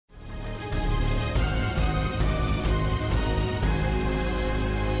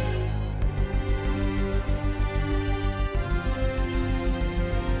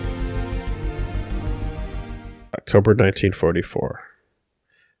October 1944.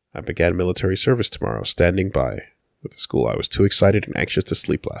 I began military service tomorrow, standing by with the school. I was too excited and anxious to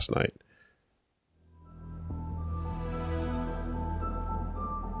sleep last night.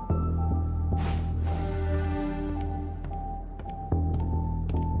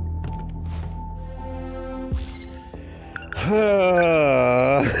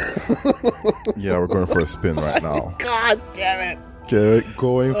 Yeah, we're going for a spin right now. God damn it.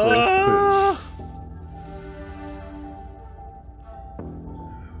 Going for a spin.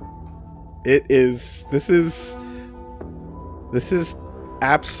 This is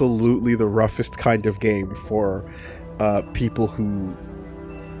absolutely the roughest kind of game for people who...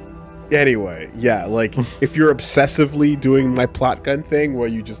 Anyway, yeah, like, if you're obsessively doing my plot gun thing, where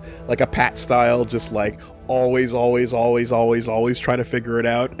you just, like a Pat style, just like, always trying to figure it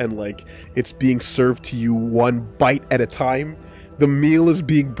out, and like, it's being served to you one bite at a time. The meal is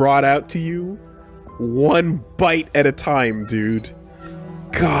being brought out to you one bite at a time, dude.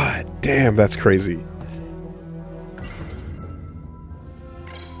 God damn, that's crazy.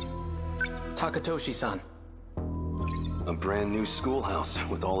 Takatoshi-san. A brand new schoolhouse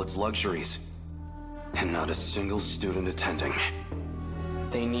with all its luxuries. And not a single student attending.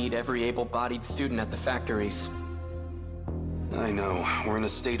 They need every able-bodied student at the factories. I know, we're in a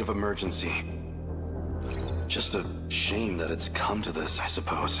state of emergency. Just a shame that it's come to this, I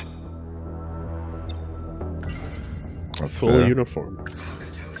suppose. That's full uniform.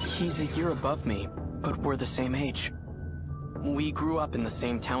 He's a year above me, but we're the same age. We grew up in the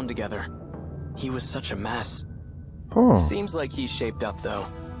same town together. He was such a mess. Oh. Seems like he's shaped up, though.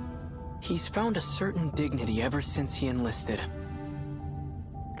 He's found a certain dignity ever since he enlisted.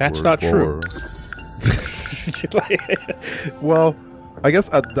 That's not true. Well, I guess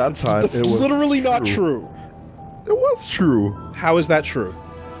at that time it was literally not true. It was true. How is that true?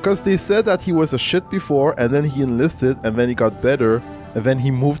 Because they said that he was a shit before, and then he enlisted, and then he got better, and then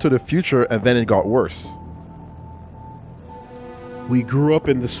he moved to the future, and then it got worse. We grew up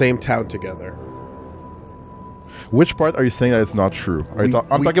in the same town together. Which part are you saying that it's not true? I'm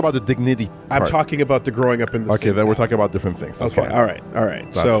talking about the dignity part. I'm talking about the growing up in the same then town. we're talking about different things. That's fine. All right.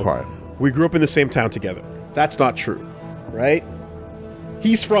 That's fine. We grew up in the same town together. That's not true, right?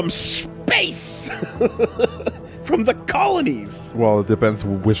 He's from space! From the colonies! Well, it depends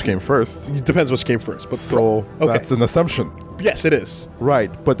which came first. It depends which came first. But so that's an assumption. Yes, it is.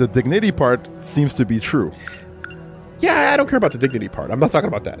 Right, but the dignity part seems to be true. Yeah, I don't care about the dignity part. I'm not talking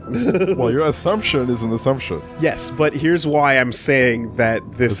about that. Well, your assumption is an assumption. Yes, but here's why I'm saying that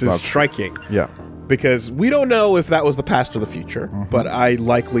this is striking. Yeah. Because we don't know if that was the past or the future, but I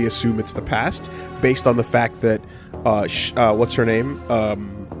likely assume it's the past, based on the fact that, what's her name?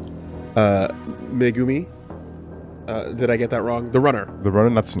 Megumi? Did I get that wrong? The runner. The runner,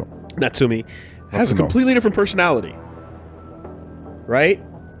 Natsumi. Has a completely different personality. Right?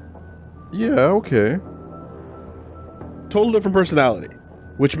 Yeah, okay. Total different personality,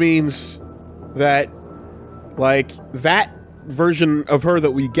 which means that, like, that version of her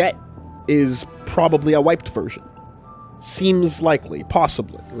that we get is probably a wiped version. Seems likely,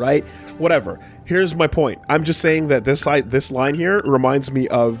 possibly, right? Whatever. Here's my point. I'm just saying that this line here reminds me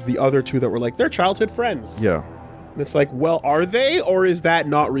of the other two that were like, they're childhood friends. Yeah. And it's like, well, are they, or is that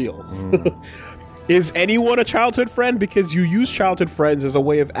not real? Is anyone a childhood friend? Because you use childhood friends as a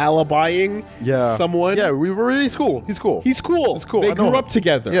way of alibying someone. Yeah, he's cool. He's cool. He's cool. He's cool. They grew up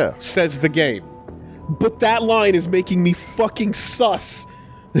together, says the game. But that line is making me fucking sus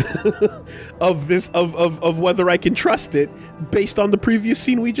of this, of whether I can trust it based on the previous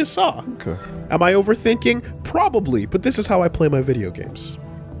scene we just saw. Okay. Am I overthinking? Probably, but this is how I play my video games.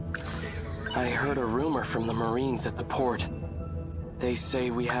 I heard a rumor from the Marines at the port. They say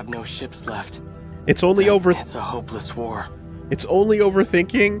we have no ships left. It's only It's a hopeless war. It's only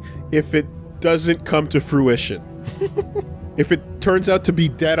overthinking if it doesn't come to fruition. If it turns out to be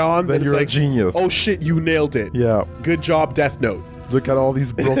dead on, then you're it's like, a genius. Oh shit, you nailed it. Yeah. Good job, Death Note. Look at all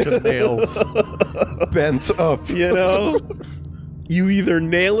these broken nails. Bent up. You know? You either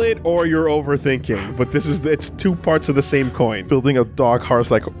nail it or you're overthinking. But it's two parts of the same coin. Building a doghouse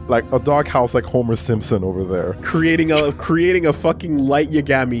like a doghouse like Homer Simpson over there. Creating a fucking Light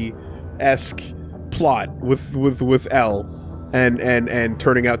Yagami-esque plot with L and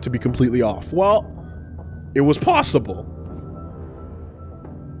turning out to be completely off. Well, it was possible.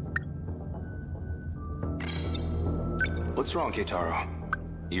 What's wrong, Keitaro?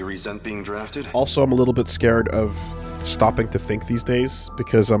 You resent being drafted? Also, I'm a little bit scared of stopping to think these days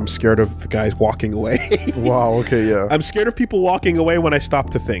because I'm scared of the guys walking away. Wow, okay, yeah. I'm scared of people walking away when I stop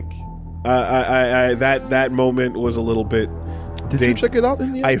to think. That moment was a little bit... Did you check it out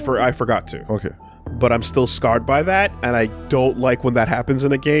in the end? I forgot to. Okay. but I'm still scarred by that, and I don't like when that happens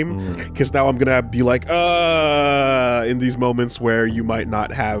in a game, because now I'm gonna be like, in these moments where you might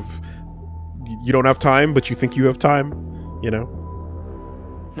not have, you don't have time, but you think you have time, you know?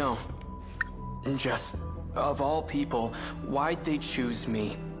 No. Just, of all people, why'd they choose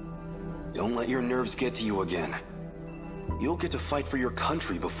me? Don't let your nerves get to you again. You'll get to fight for your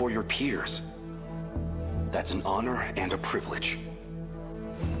country before your peers. That's an honor and a privilege.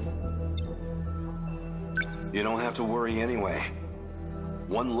 You don't have to worry anyway.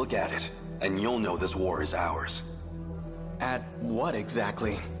 One look at it, and you'll know this war is ours. At what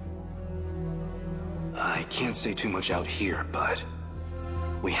exactly? I can't say too much out here, but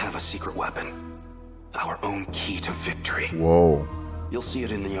we have a secret weapon. Our own key to victory. Whoa. You'll see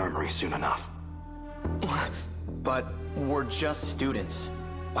it in the armory soon enough. But we're just students.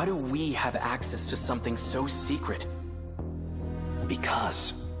 Why do we have access to something so secret?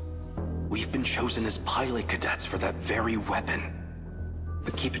 Because we've been chosen as pilot cadets for that very weapon.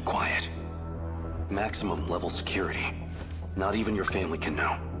 But keep it quiet. Maximum level security. Not even your family can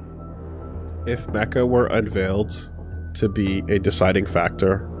know. If Mecha were unveiled to be a deciding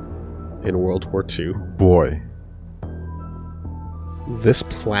factor in World War II, Boy. this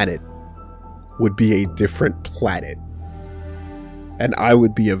planet would be a different planet. And I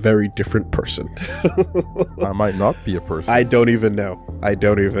would be a very different person. I might not be a person. I don't even know. I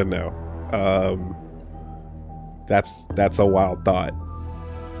don't even know. That's a wild thought.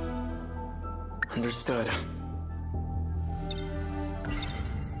 Understood.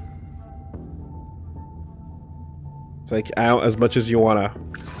 It's like, as much as you want to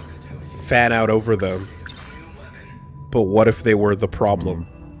fan out over them, but what if they were the problem?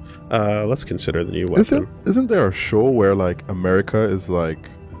 Let's consider the new weapon. Isn't there a show where like America is like,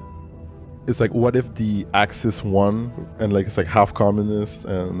 it's like, what if the Axis won and like it's like half communist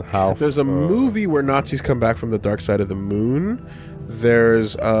and half? There's a movie where Nazis come back from the dark side of the moon.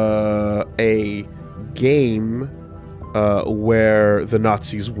 There's a game where the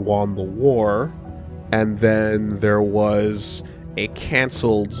Nazis won the war, and then there was a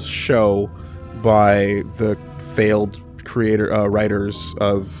canceled show by the failed writers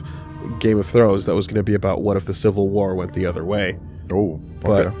of Game of Thrones that was going to be about what if the Civil War went the other way. Oh,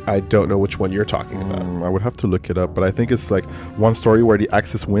 but okay. I don't know which one you're talking about. I would have to look it up, but I think it's like one story where the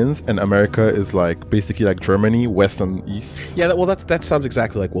Axis wins and America is like basically like Germany, west and east. Yeah, that sounds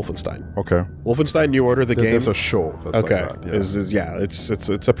exactly like Wolfenstein. Okay. Wolfenstein New Order, the game. There's a show. That's okay. Like that, yeah.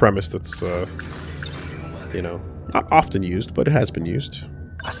 It's a premise that's you know, not often used, but it has been used.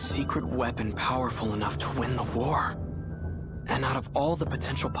 A secret weapon powerful enough to win the war. And out of all the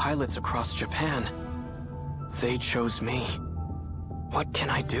potential pilots across Japan, they chose me. What can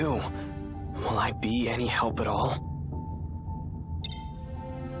I do? Will I be any help at all?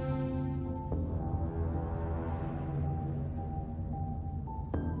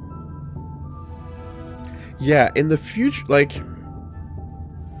 Yeah, in the future, like,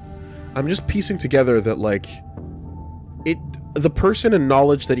 I'm just piecing together that, like, the person and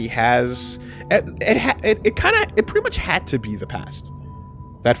knowledge that he has, it pretty much had to be the past.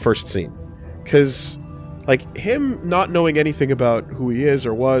 That first scene, because, like, him not knowing anything about who he is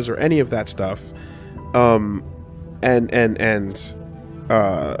or was or any of that stuff, and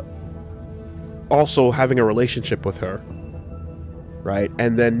also having a relationship with her, right?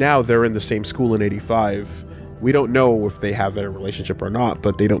 And then now they're in the same school in '85. We don't know if they have a relationship or not,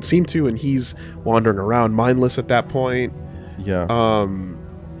 but they don't seem to, and he's wandering around mindless at that point. Yeah.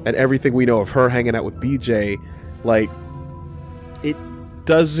 And everything we know of her hanging out with BJ, like, it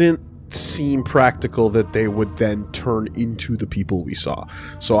doesn't seem practical that they would then turn into the people we saw.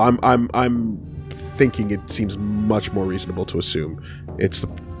 So I'm thinking it seems much more reasonable to assume it's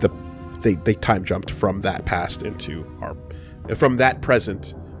they time jumped from that past into our, from that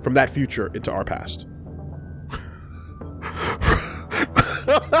present, from that future into our past.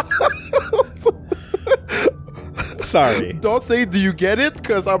 Sorry. Don't say, do you get it?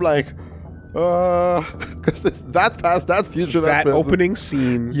 Because I'm like, because that past, that future, that present. opening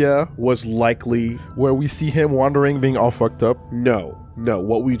scene, yeah, was likely where we see him wandering, being all fucked up. No.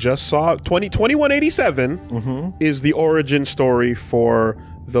 What we just saw, 2187, is the origin story for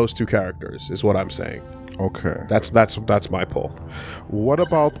those two characters. Is what I'm saying. Okay. That's my pull. What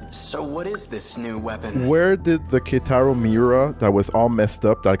about... So what is this new weapon? Where did the Keitaro Miura that was all messed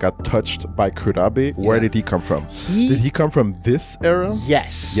up, that got touched by Kurabe, where did he come from? Did he come from this era?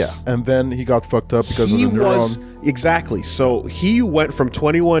 Yes. Yeah. And then he got fucked up because of the neuron. Exactly. So he went from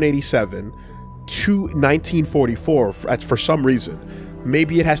 2187 to 1944 for some reason.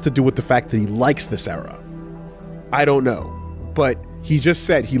 Maybe it has to do with the fact that he likes this era. I don't know. But he just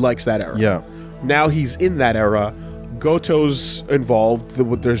said he likes that era. Yeah. Now he's in that era. Goto's involved.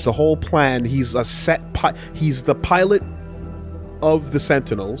 There's the whole plan. He's he's the pilot of the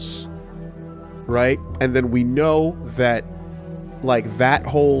Sentinels, right? And then we know that, like, that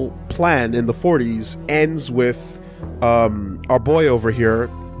whole plan in the 40s ends with our boy over here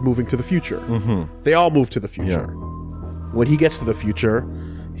moving to the future. They all move to the future. Yeah. When he gets to the future,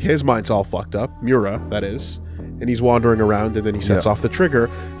 his mind's all fucked up. Miura, that is. And he's wandering around, and then he sets off the trigger.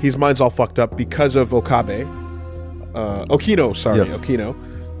 His mind's all fucked up because of Okino, sorry. Yes.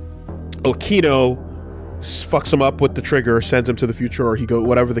 Okino fucks him up with the trigger, sends him to the future, or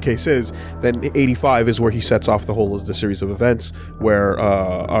whatever the case is. Then 85 is where he sets off the series of events where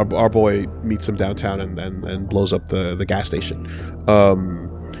our boy meets him downtown and blows up the gas station.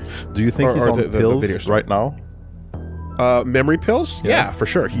 Do you think he's on pills right now? Memory pills? Yeah, for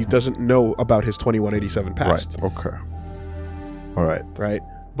sure. He doesn't know about his 2187 past. Right. Okay. All right. Right.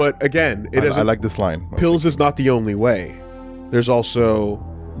 But again, I like this line. Pills is not the only way. There's also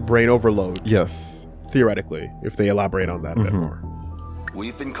brain overload. Yes. Theoretically, if they elaborate on that a bit more.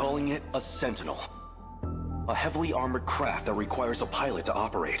 We've been calling it a Sentinel. A heavily armored craft that requires a pilot to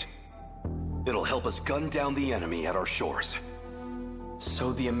operate. It'll help us gun down the enemy at our shores.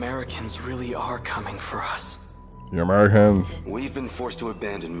 So the Americans really are coming for us. The Americans. We've been forced to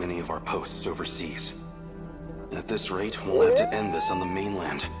abandon many of our posts overseas. At this rate, we'll have to end this on the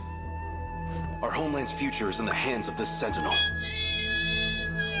mainland. Our homeland's future is in the hands of this Sentinel.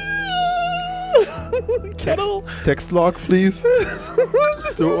 Text log, please.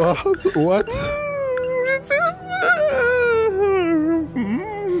 So, what?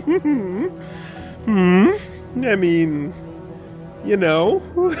 I mean, you know,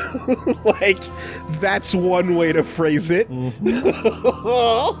 like, that's one way to phrase it.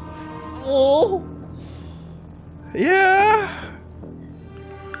 Yeah.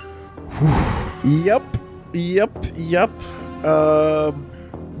 Yep.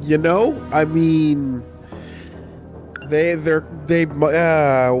 You know, I mean,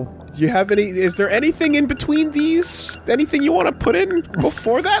 you have is there anything in between these? Anything you want to put in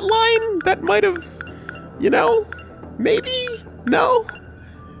before that line that might have, you know, maybe? No?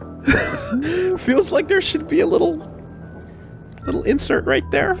 Feels like there should be a little insert right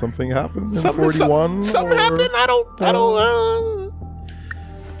there. Something happened in 41? Something happened? I don't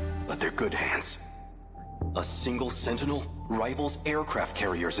But they're good hands. A single Sentinel rivals aircraft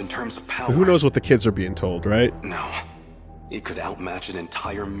carriers in terms of power. Who knows what the kids are being told, right? No. It could outmatch an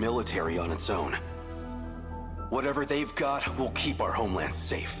entire military on its own. Whatever they've got will keep our homeland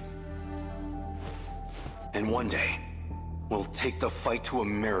safe. And one day, we'll take the fight to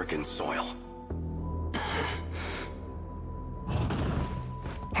American soil.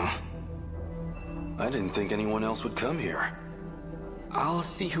 Huh? I didn't think anyone else would come here. I'll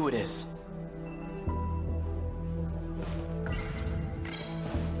see who it is.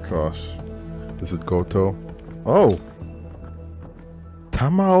 Gosh. This is Goto. Oh!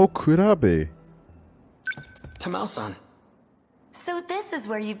 Tamao Kurabe. Tamao-san. So this is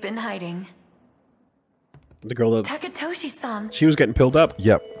where you've been hiding. The girl that... Takatoshi-san. She was getting pilled up?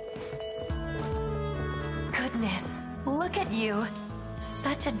 Yep. Goodness, look at you.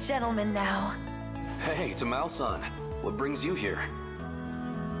 Such a gentleman now. Hey, Tamao-san. What brings you here?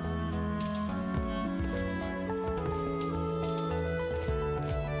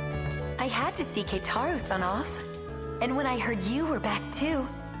 I had to see Keitaro-san off. And when I heard you were back too,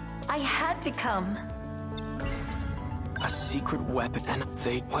 I had to come. A secret weapon and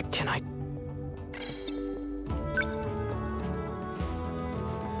what can I...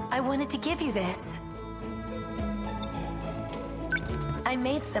 I wanted to give you this. I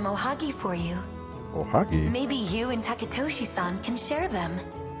made some ohagi for you. Ohagi? Maybe you and Takatoshi-san can share them.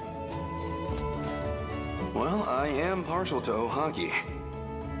 Well, I am partial to ohagi.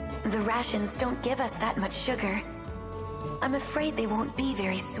 The rations don't give us that much sugar. I'm afraid they won't be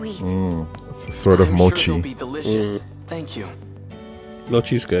very sweet. It's a sort of I'm mochi. Sure they'll be delicious. Thank you.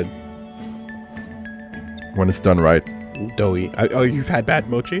 Mochi's good. When it's done right. Doughy. Oh, you've had bad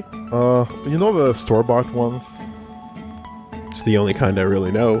mochi? You know the store-bought ones? It's the only kind I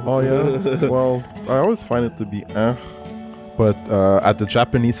really know. Oh, yeah? Well, I always find it to be But at the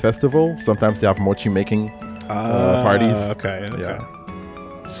Japanese festival, sometimes they have mochi making parties. Okay. Yeah.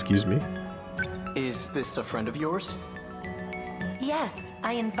 Excuse me? Is this a friend of yours? Yes,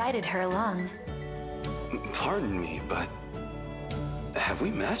 I invited her along. Pardon me, but... have we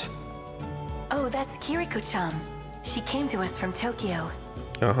met? Oh, that's Kiriko-chan. She came to us from Tokyo.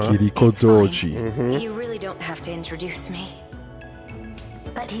 Kiriko It's fine. Doji. You really don't have to introduce me.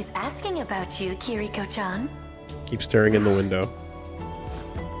 But he's asking about you, Kiriko-chan. Keep staring in the window.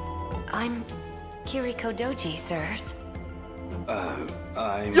 I'm Kiriko Doji, sirs. I'm...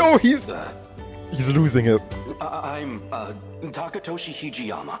 Yo, he's losing it. I'm, Takatoshi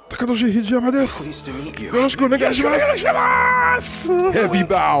Hijiyama. Takatoshi Hijiyama desu. Pleased to meet you. Yoroshiku onegaishimasu. Heavy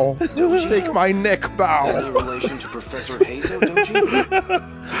bow. Take my neck bow. Any relation to Professor Heizo Doji?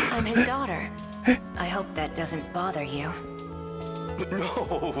 I'm his daughter. I hope that doesn't bother you.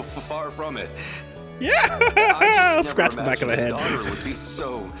 No, far from it. Yeah! I just Scratch the back of the head. His daughter would be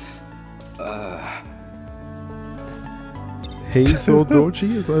so... Heizo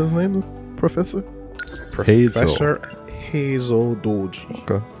Doji, is that his name? Professor? Professor Heizo Doji.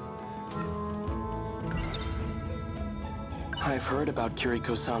 Okay. I've heard about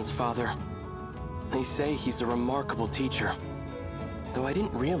Kiriko-san's father. They say he's a remarkable teacher. Though I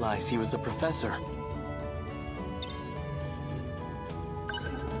didn't realize he was a professor.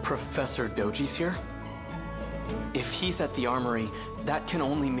 Professor Doji's here? If he's at the armory, that can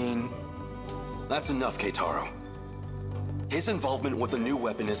only mean... That's enough, Keitaro. His involvement with the new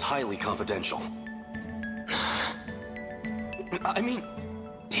weapon is highly confidential. I mean,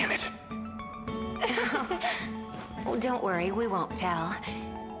 damn it. Oh, don't worry, we won't tell.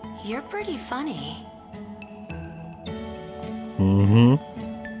 You're pretty funny.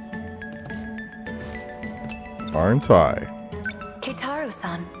 Aren't I?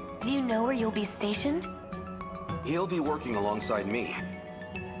 Keitaro-san, do you know where you'll be stationed? He'll be working alongside me.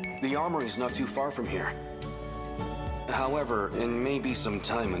 The armory's not too far from here. However, it may be some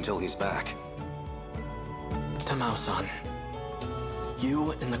time until he's back. Tamao-san,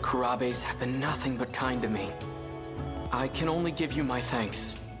 you and the Kurabes have been nothing but kind to me. I can only give you my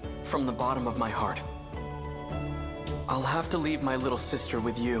thanks, from the bottom of my heart. I'll have to leave my little sister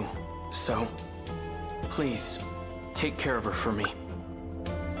with you, so please, take care of her for me.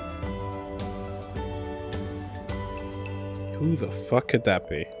 Who the fuck could that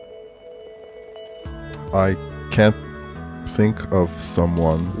be? I can't think of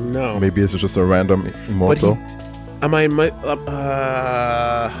someone. No. Maybe it's just a random But immortal.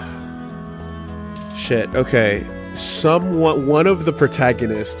 Shit, okay. One of the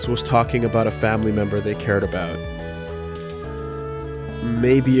protagonists was talking about a family member they cared about.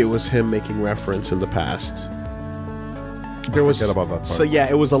 Maybe it was him making reference in the past. There was forget about that part. So yeah,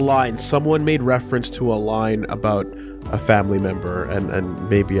 it was a line. Someone made reference to a line about a family member, and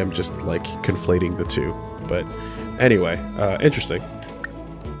maybe I'm just like conflating the two. But anyway, interesting.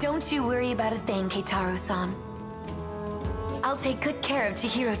 Don't you worry about a thing, Keitaro-san. I'll take good care of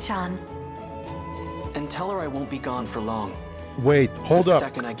Chihiro-chan. And tell her I won't be gone for long. Wait, hold The up.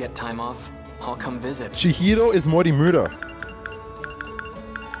 second I get time off, I'll come visit. Chihiro is Morimura.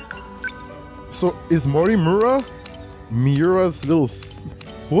 So is Morimura Miura's little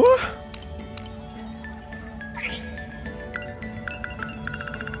what?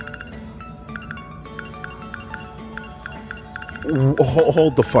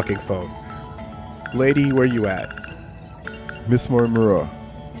 Hold the fucking phone. Lady, where you at? Miss Morimura.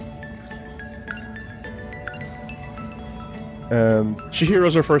 And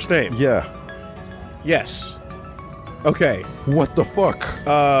Chihiro's her first name. yeah. Yes. Okay. What the fuck?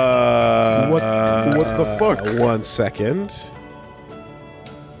 What the fuck? 1 second.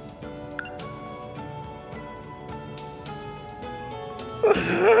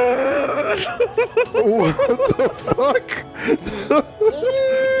 What the fuck?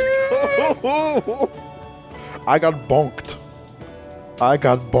 I got bonked. I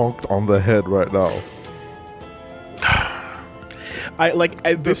got bonked on the head right now.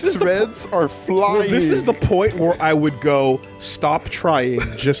 This is Threads are flying. well, this is the point where I would go, stop trying,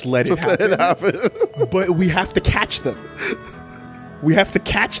 just let it happen. But we have to catch them. We have to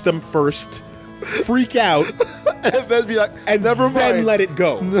catch them first, freak out, and then be like, and never mind. then let it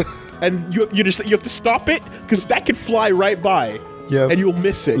go. And you have to stop it, because that could fly right by. Yes. And you'll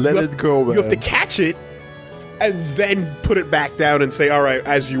miss it. Let it go, man. You have to catch it, and then put it back down and say, all right,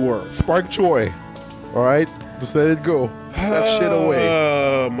 as you were. Spark joy. All right, just let it go. That shit away.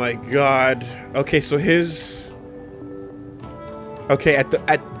 Oh my god. Okay, so his. Okay,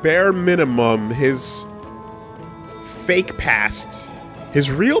 at bare minimum, his fake past. His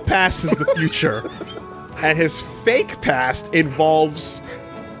real past is the future, and his fake past involves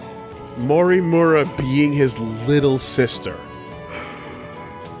Morimura being his little sister,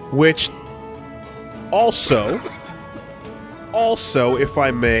 which also, if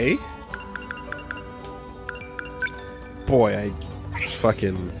I may. Boy,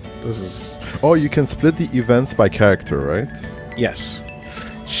 this is... Oh, you can split the events by character, right? Yes.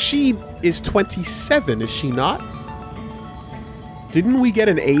 She is 27, is she not? Didn't we get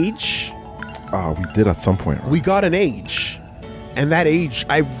an age? Ah, we did at some point. Right? We got an age. And that age,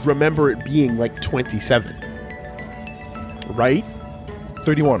 I remember it being like 27. Right?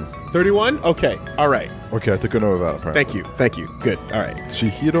 31. 31? Okay. All right. Okay, I took a note of that, apparently. Thank you. Thank you. Good. All right.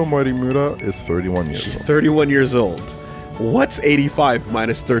 Chihiro Morimura is 31 years She's old. 31 years old. What's 85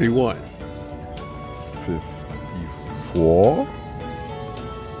 minus 31? 54?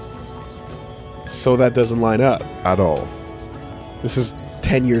 So that doesn't line up. At all. This is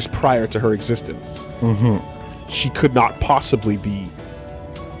 10 years prior to her existence. Mm-hmm. She could not possibly be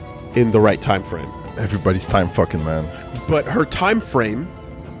in the right time frame. Everybody's time fucking, man. But her time frame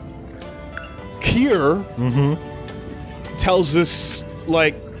here tells us,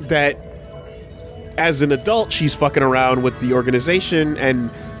 like, that as an adult, she's fucking around with the organization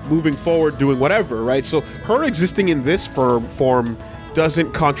and moving forward, doing whatever, right? So her existing in this form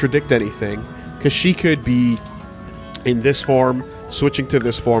doesn't contradict anything, because she could be in this form, switching to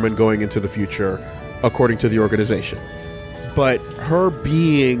this form, and going into the future, according to the organization. But her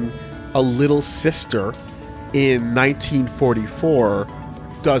being a little sister in 1944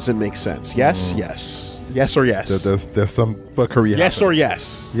 doesn't make sense. Yes, yes. Yes or yes? There's some fuckery Yes happening. or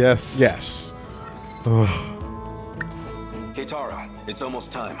yes? Yes. Yes. Keitaro, it's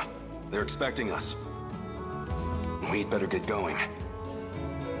almost time. They're expecting us. We'd better get going.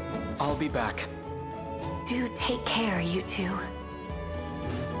 I'll be back. Do take care, you two.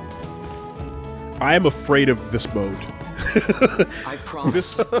 I am afraid of this mode. I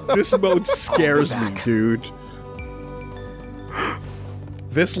promise. This mode scares me, back. dude.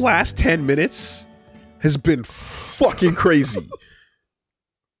 This last 10 minutes has been fucking crazy.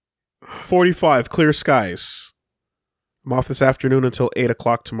 45, clear skies. I'm off this afternoon until 8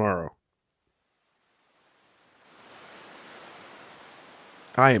 o'clock tomorrow.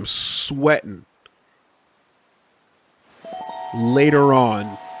 I am sweating. Later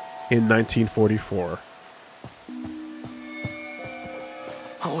on in 1944.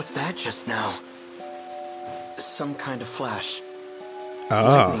 What was that just now? Some kind of flash.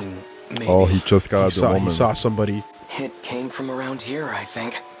 Ah. Lightning, maybe. Oh, he just got out the He moment. saw somebody. It came from around here, I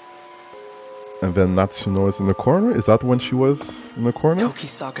think. And then Natsuno is in the corner? Is that when she was in the corner?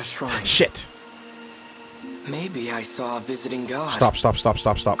 Tokisaka Shrine. Shit. Maybe I saw a visiting god. Stop,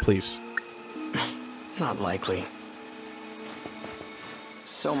 please. Not likely.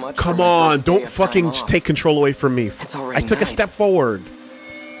 So much. Come for my on, first day don't of fucking time off. take control away from me. It's already I took a night. step forward.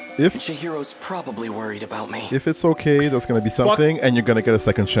 If Chihiro's probably worried about me. if it's okay, there's gonna be something, and you're gonna get a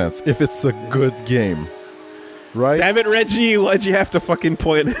second chance. If it's a good game, right? Damn it, Reggie, why'd you have to fucking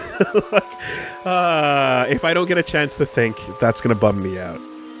point? If I don't get a chance to think, that's gonna bum me out.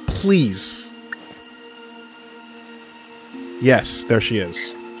 Please. Yes, there she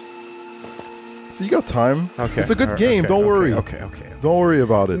is. So you got time. Okay. It's a good Alright, game. okay, Don't worry. Okay. Don't worry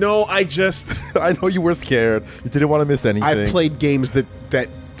about it. No, I just... I know you were scared. You didn't want to miss anything. I've played games that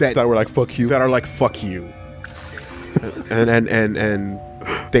were like, fuck you. that are like, fuck you. and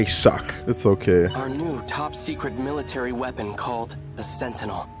they suck. It's okay. Our new top secret military weapon called a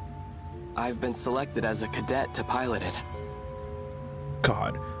Sentinel. I've been selected as a cadet to pilot it.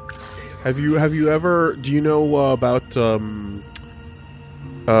 God. Have you ever... Do you know about,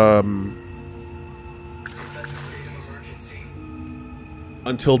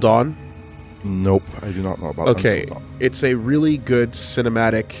 Until Dawn? Nope, I do not know about Okay, Until Dawn. it's a really good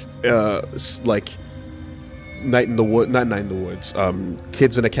cinematic, like, Night in the Wood, not Night in the Woods,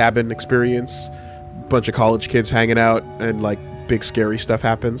 kids in a cabin experience. Bunch of college kids hanging out, and like big scary stuff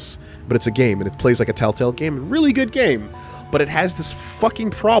happens. But it's a game, and it plays like a Telltale game. Really good game, but it has this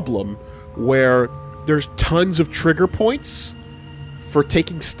fucking problem where there's tons of trigger points for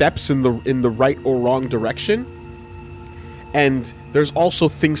taking steps in the right or wrong direction, and there's also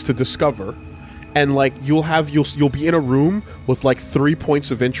things to discover. And like you'll be in a room with like 3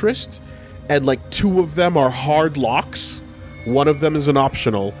 points of interest, and like 2 of them are hard locks, 1 of them is an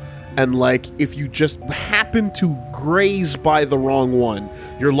optional, and like if you just happen to graze by the wrong one,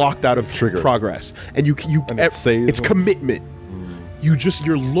 you're locked out of progress. And it's commitment.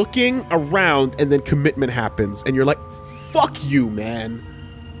 You're looking around, and then commitment happens, and you're like, fuck you, man.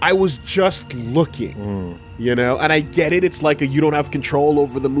 I was just looking, you know? And I get it, it's like you don't have control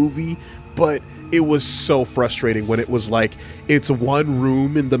over the movie, but it was so frustrating when it was like, it's one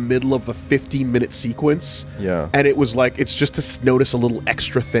room in the middle of a 15-minute sequence. Yeah. And it was like, it's just to notice a little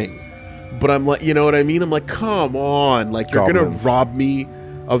extra thing. But I'm like, you know what I mean? I'm like, come on. Like, you're going to rob me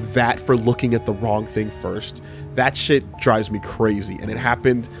of that for looking at the wrong thing first. That shit drives me crazy. And it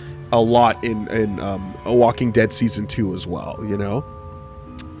happened a lot in A Walking Dead Season 2 as well, you know?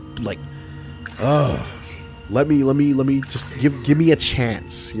 Like, let me just give me a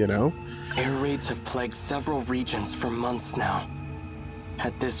chance, you know? Air raids have plagued several regions for months now.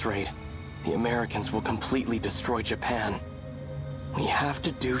 At this rate, the Americans will completely destroy Japan. We have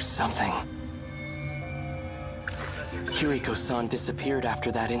to do something. Kiriko-san disappeared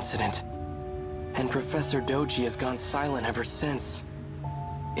after that incident, and Professor Doji has gone silent ever since.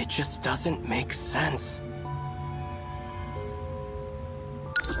 It just doesn't make sense.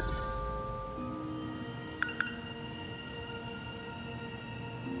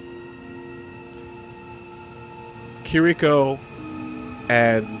 Kiriko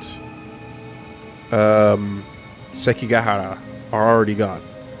and Sekigahara are already gone.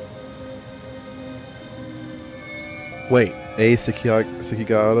 Wait.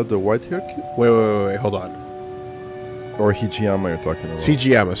 Sekigahara, the white-haired kid? Wait, hold on. Or Hijiyama you're talking about?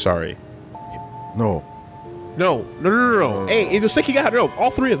 Sugiyama, sorry. No. No. Hey, it was Sekigahara. No,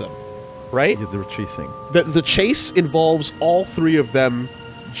 all three of them. Right? Yeah, they were chasing. The chase involves all three of them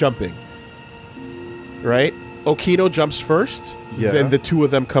jumping. Right? Okino jumps first, Yeah. then the two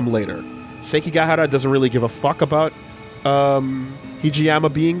of them come later. Sekigahara doesn't really give a fuck about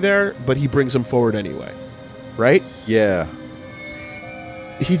Hijiyama being there, but he brings him forward anyway. Right? Yeah.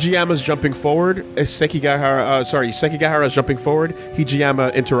 Hijiyama's jumping forward. Sekigahara's jumping forward.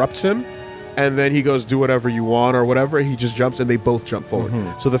 Hijiyama interrupts him, and then he goes, "Do whatever you want," or whatever. He just jumps, and they both jump forward.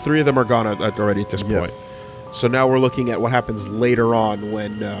 So the three of them are gone already at this point. So now we're looking at what happens later on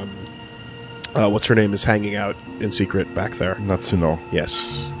when what's her name is hanging out in secret back there. Natsuno.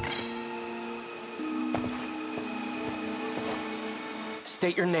 Yes.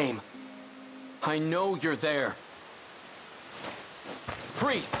 State your name. I know you're there.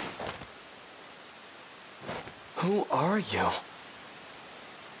 Freeze! Who are you?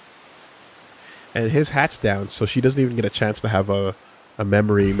 And his hat's down, so she doesn't even get a chance to have a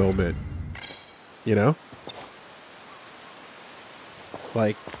memory moment. You know?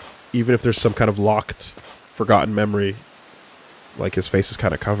 Like, even if there's some kind of locked, forgotten memory, like his face is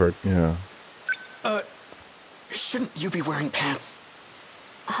kind of covered. Yeah. Shouldn't you be wearing pants?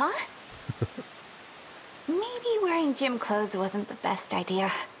 Huh? Maybe wearing gym clothes wasn't the best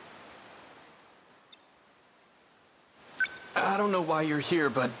idea. I don't know why you're here,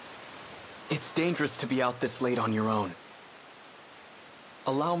 but it's dangerous to be out this late on your own.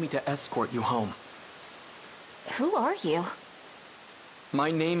 Allow me to escort you home. Who are you?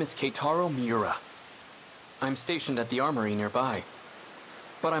 My name is Keitaro Miura. I'm stationed at the armory nearby.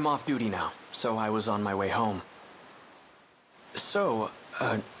 But I'm off duty now, so I was on my way home. So,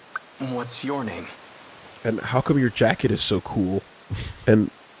 what's your name? And how come your jacket is so cool?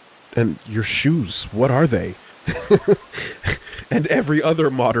 And your shoes, what are they? And every other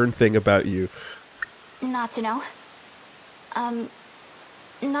modern thing about you. Natsuno. Natsuno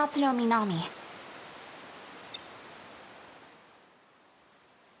Minami.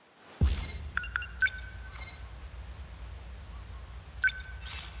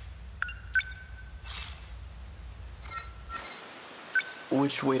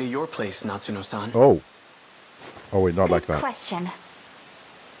 Which way to your place, Natsuno-san? Oh. Oh, wait, not like Good that. question.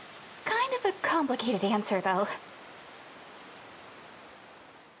 Kind of a complicated answer, though.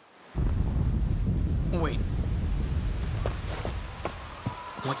 Wait.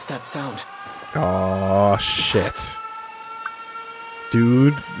 What's that sound? Oh shit.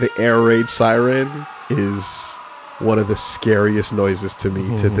 Dude, the air raid siren is one of the scariest noises to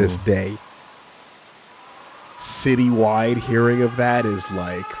me to this day. Citywide hearing of that is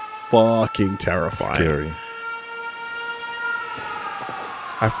like fucking terrifying. Scary.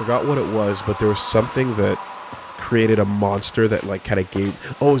 I forgot what it was, but there was something that created a monster that like kind of gave...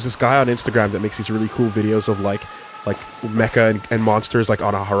 Oh, it's this guy on Instagram that makes these really cool videos of like mecha and monsters like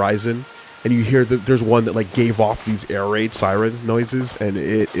on a horizon. And you hear that there's one that like gave off these air raid sirens noises, and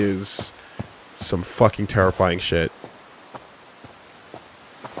it is some fucking terrifying shit.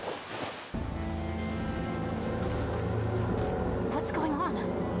 What's going on?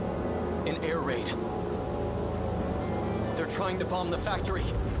 An air raid. They're trying to bomb the factory.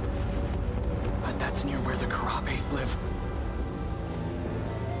 But that's near where the Karapes live.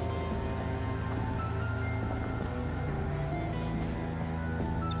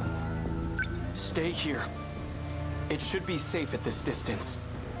 Stay here. It should be safe at this distance.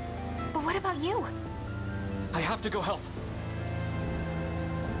 But what about you? I have to go help.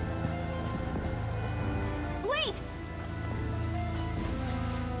 Wait!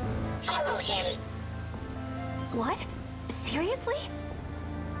 What? Seriously?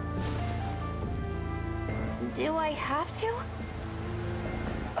 Do I have to?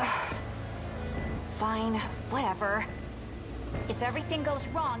 Ugh. Fine, whatever. If everything goes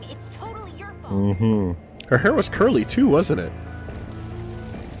wrong, it's totally your fault. Her hair was curly too, wasn't it?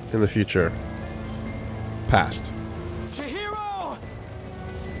 In the future. Past. Chihiro!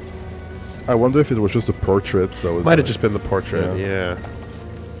 I wonder if it was just a portrait. So Might have just been the portrait. Yeah.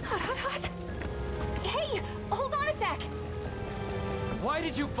 Hot. Hey, hold on a sec. Why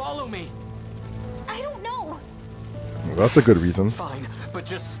did you follow me? I don't know. That's a good reason. Fine, but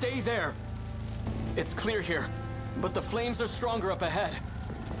just stay there. It's clear here, but the flames are stronger up ahead.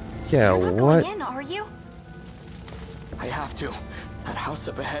 Yeah. You're not What? going in, are you? I have to. That house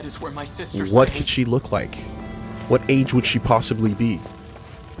up ahead is where my sister's What staying. could she look like? What age would she possibly be?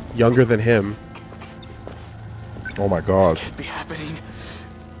 Younger than him. Oh my god. This can't be happening.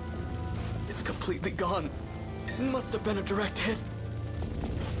 It's completely gone. It must have been a direct hit.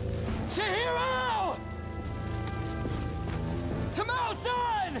 Chihiro!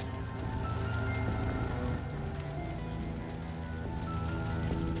 Tamao-san!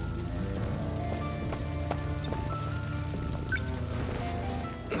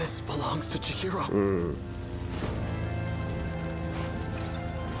 This belongs to Chihiro.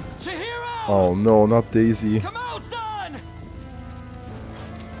 Chihiro! Oh no, not Daisy. Tamao-san!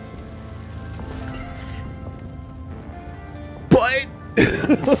 But.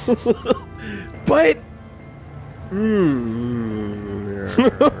 but.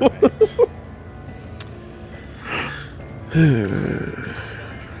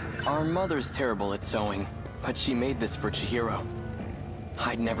 Our mother's terrible at sewing, but she made this for Chihiro.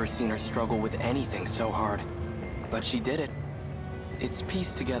 I'd never seen her struggle with anything so hard, but she did it. It's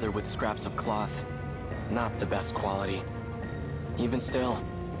pieced together with scraps of cloth, not the best quality. Even still,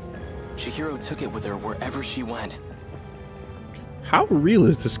 Chihiro took it with her wherever she went. How real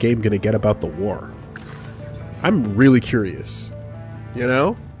is this game gonna get about the war? I'm really curious. You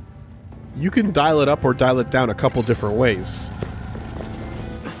know? You can dial it up or dial it down a couple different ways.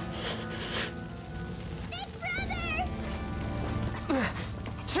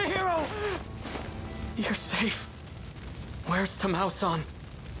 Chihiro! You're safe. Where's Tamao-san?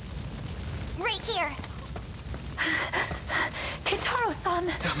 Right here. Keitaro-san.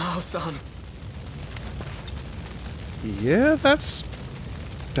 Tamao-san. Yeah, that's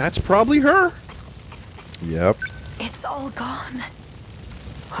probably her. Yep. It's all gone.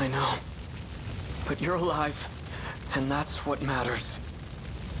 I know. But you're alive, and that's what matters.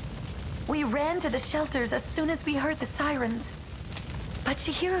 We ran to the shelters as soon as we heard the sirens. But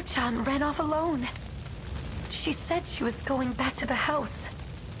Chihiro-chan ran off alone. She said she was going back to the house.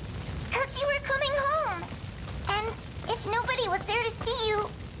 'Cause you were coming home. And if nobody was there to see you,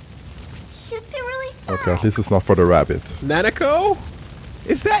 you'd be really sad. Okay, this is not for the rabbit. Nanako?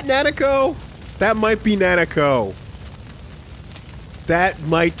 Is that Nanako? That might be Nanako. That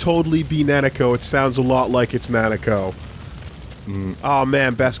might totally be Nanako. It sounds a lot like it's Nanako. Oh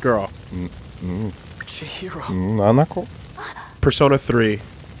man, best girl. Chihiro. Nanako? Persona 3.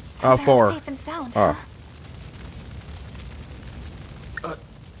 So 4. safe and sound, Ah.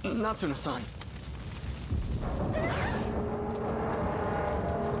 Natsuno-san.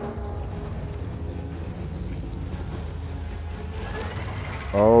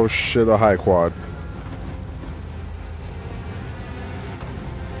 Oh shit, a high quad.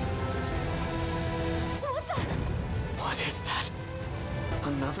 What is that?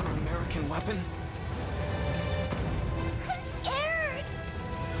 Another American weapon? I'm scared.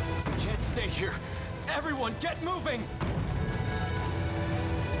 We can't stay here. Everyone, get moving!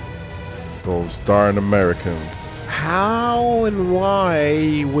 Those darn Americans. How and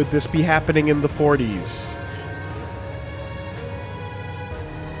why would this be happening in the 40s?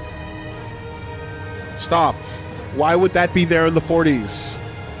 Stop. Why would that be there in the 40s?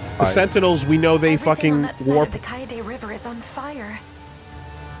 The Sentinels, we know they Everything on fucking that side warp. of the Kaede River is on fire.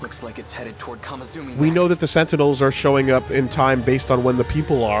 Looks like it's headed toward Kamazumi. We know next. that the Sentinels are showing up in time based on when the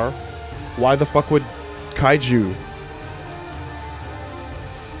people are. Why the fuck would Kaiju?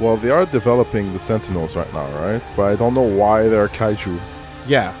 Well, they are developing the Sentinels right now, right? But I don't know why there are kaiju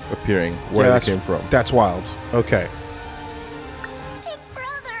Yeah. appearing, where Yeah, they came from. That's wild. Okay. Big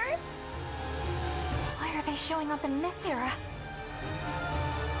brother. Why are they showing up in this era?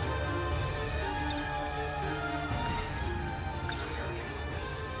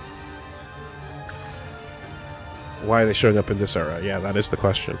 Why are they showing up in this era? Yeah, that is the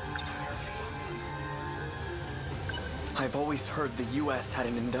question. I've always heard the US had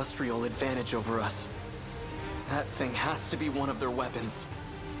an industrial advantage over us. That thing has to be one of their weapons.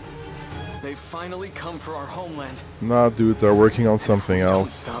 They've finally come for our homeland. Nah, dude, they're working on something Don't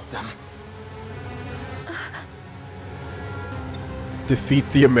else. stop them. Defeat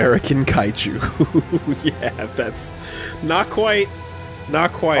the American Kaiju. Yeah, that's not quite.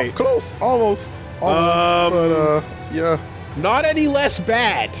 Not quite. Close, almost. But, yeah. Not any less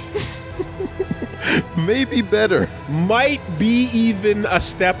bad. Maybe better. might be even a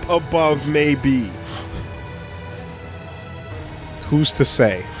step above, maybe. Who's to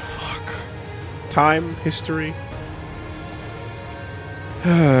say? Fuck. Time, history.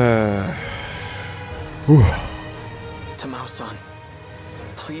 Tamao-san,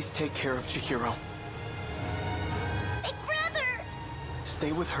 please take care of Chihiro. Big brother!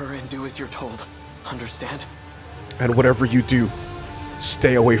 Stay with her and do as you're told. Understand? And whatever you do,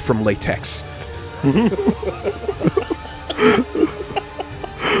 stay away from latex.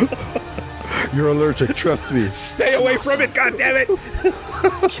 You're allergic, trust me. Stay away from it, goddammit!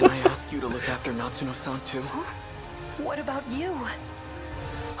 Can I ask you to look after Natsuno-san too? What about you?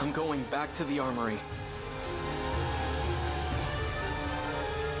 I'm going back to the armory.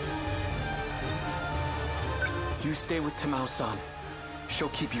 You stay with Tamao-san. She'll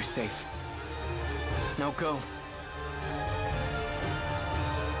keep you safe. Now go.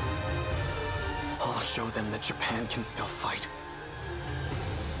 I'll show them that Japan can still fight.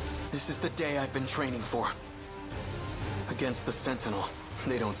 This is the day I've been training for. Against the Sentinel,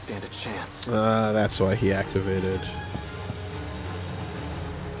 they don't stand a chance. That's why he activated.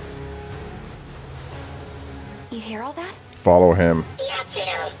 You hear all that? Follow him.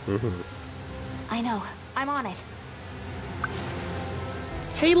 I know. I'm on it.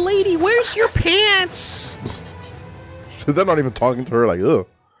 Hey lady, where's your pants? They're not even talking to her like, ugh.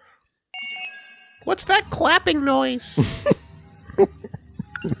 What's that clapping noise?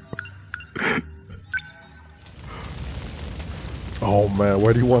 Oh man,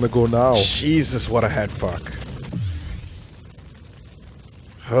 where do you want to go now? Jesus, what a head fuck.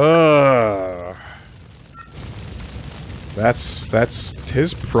 That's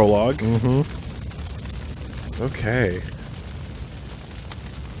his prologue. Mm-hmm. Okay.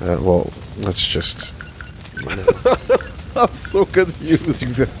 Well, let's just... I'm so confused. do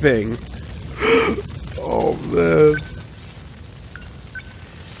the thing. Oh man.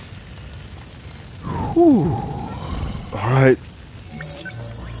 Whew. Alright.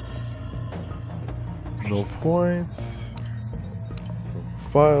 No points. Some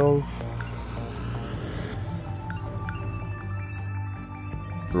files.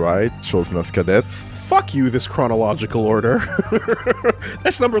 Right, chosen as cadets. Fuck you, this chronological order.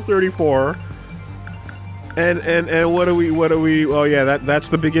 That's number 34. And what do we oh yeah, that's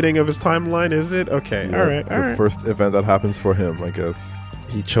the beginning of his timeline, is it? Okay, Yeah, alright. the first event that happens for him, I guess.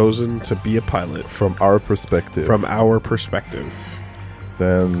 He chosen to be a pilot. From our perspective. From our perspective.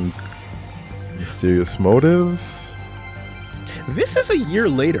 Then mysterious motives. This is a year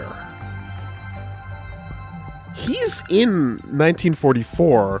later. He's in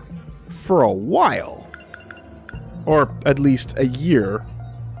 1944 for a while. Or at least a year.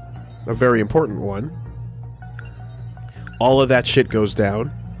 A very important one. All of that shit goes down.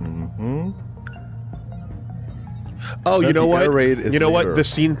 Mm-hmm. Oh, Then you know the what? air raid is You know later. what? The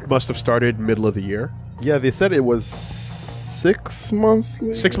scene must have started middle of the year. Yeah, they said it was 6 months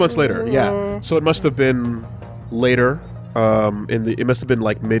later. 6 months later, yeah. So it must have been later. It must have been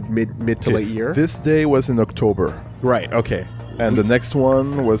like mid to late year. This day was in October, Right. Okay. and the next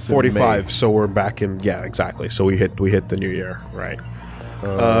one was in 45. May. So we're back in. Yeah, exactly. So we hit the new year. Right.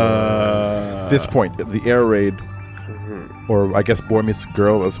 This point, the air raid, or I guess Boy Meets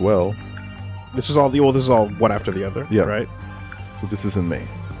Girl as well. This is all this is all one after the other. Yeah. Right. So this is in May.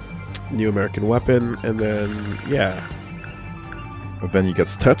 New American Weapon, and then yeah, And then he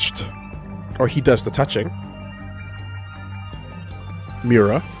gets touched. or he does the touching.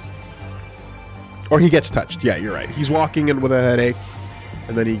 Miura. Or he gets touched. Yeah, you're right. He's walking in with a headache,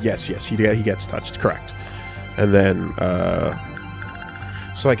 and then he gets touched. Correct. And then,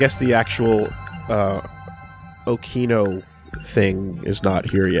 so I guess the actual Okino thing is not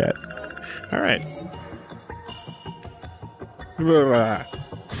here yet. All right.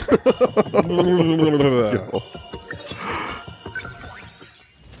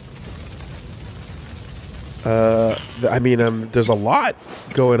 I mean, there's a lot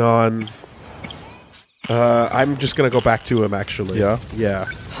going on. I'm just gonna go back to him, actually. Yeah? Yeah.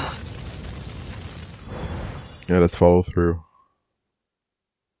 Yeah, let's follow through.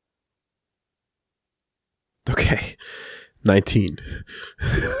 Okay. 19.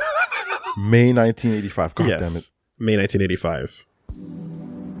 May 1985. God Yes. damn it. May 1985.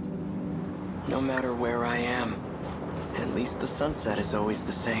 No matter where I am, at least the sunset is always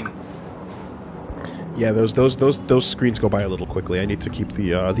the same. Yeah, those screens go by a little quickly. I need to keep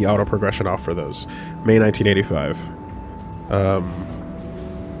the auto progression off for those. May 1985.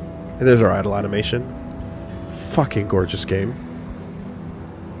 There's our idle animation. Fucking gorgeous game.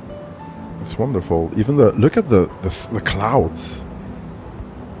 It's wonderful. Even look at the clouds.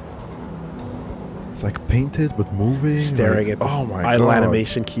 It's like painted but moving. Staring like, at this oh my idle god.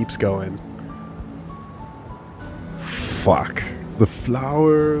 animation keeps going. Fuck. The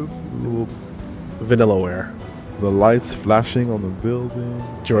flowers, Vanillaware. the lights flashing on the building.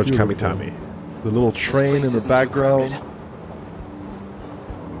 It's George beautiful. Kamitami. The little This train place in the isn't too background. crowded.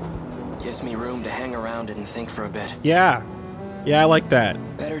 Gives me room to hang around it and think for a bit. Yeah. Yeah, I like that.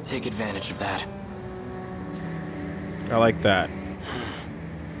 Better take advantage of that. I like that.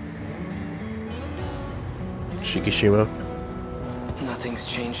 Shikishima. Nothing's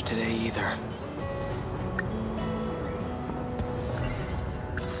changed today either.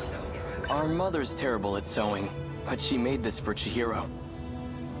 Our mother's terrible at sewing, but she made this for Chihiro.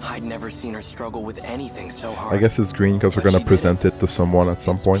 I'd never seen her struggle with anything so hard. I guess it's green because we're But gonna she did present it to someone at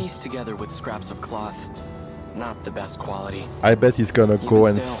some It's point. pieced together with scraps of cloth. Not the best quality. I bet he's gonna Even go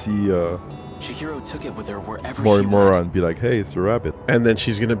and still, see Chihiro took it with her wherever she Miura went. and be like, "Hey, it's the rabbit." And then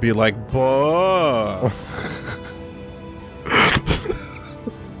she's gonna be like, "Buh."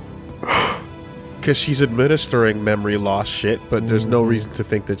 Because she's administering memory loss shit, but there's no reason to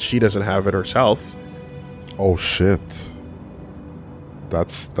think that she doesn't have it herself. Oh shit.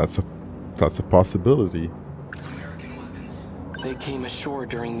 That's a possibility. American weapons. They came ashore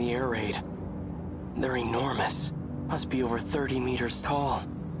during the air raid. They're enormous. Must be over 30 meters tall.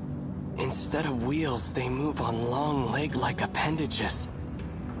 Instead of wheels, they move on long leg-like appendages.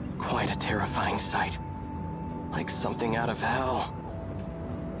 Quite a terrifying sight. Like something out of hell.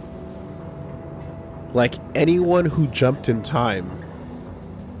 Like, anyone who jumped in time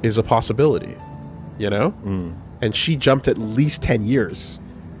is a possibility, you know? And she jumped at least 10 years.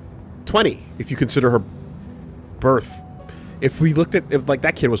 20, if you consider her birth. If we looked at, if like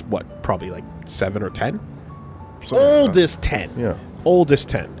that kid was what, probably like 7 or 10? Oldest 10. Yeah. Oldest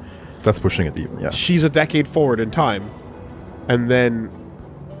 10. That's pushing it even, yeah. She's a decade forward in time. And then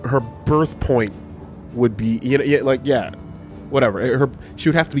her birth point would be, you know, like, yeah, whatever. She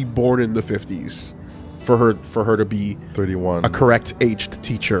would have to be born in the 50s for her to be 31. a correct aged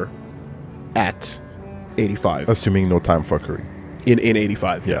teacher at 85. Assuming no time fuckery. In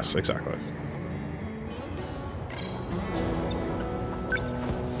 85, yes, exactly.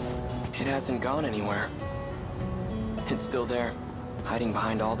 It hasn't gone anywhere. It's still there, hiding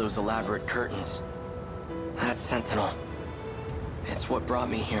behind all those elaborate curtains. That Sentinel. It's what brought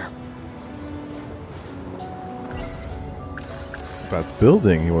me here. That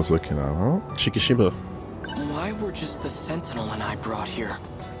building he was looking at, huh? Shikishima. Why were just the Sentinel and I brought here?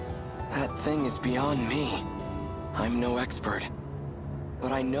 That thing is beyond me. I'm no expert.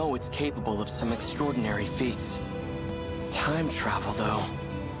 But I know it's capable of some extraordinary feats. Time travel, though.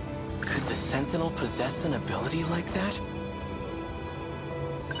 Could the Sentinel possess an ability like that?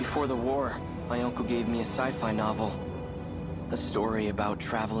 Before the war, my uncle gave me a sci-fi novel. A story about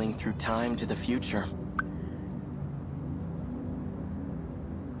traveling through time to the future.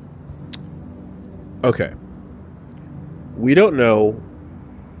 Okay. We don't know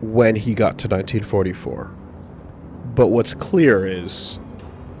when he got to 1944. But what's clear is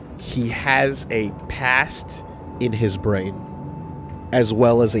he has a past in his brain as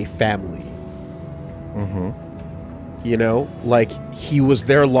well as a family. You know, like, he was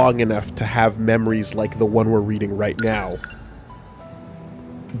there long enough to have memories like the one we're reading right now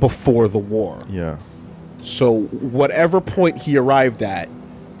before the war. Yeah. So whatever point he arrived at,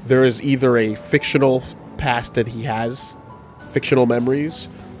 there is either a fictional past that he has, fictional memories,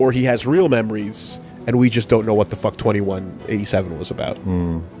 or he has real memories, and we just don't know what the fuck 2187 was about.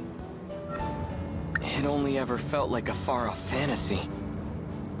 It only ever felt like a far-off fantasy.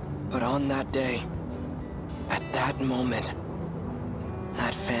 But on that day, at that moment,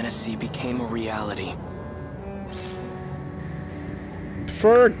 that fantasy became a reality.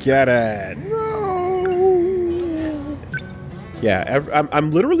 Forget it. Yeah,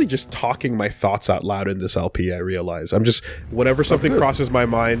 I'm literally just talking my thoughts out loud in this LP, I realize. I'm just, whenever something crosses my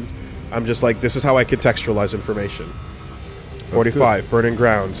mind, I'm just like, this is how I contextualize information. 45, Burning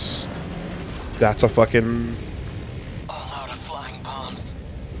Grounds. That's a fucking... All out of flying bombs.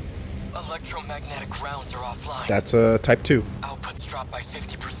 Electromagnetic rounds are offline. That's a Type 2. Output's dropped by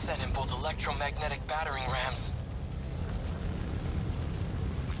 50% in both electromagnetic battering rams.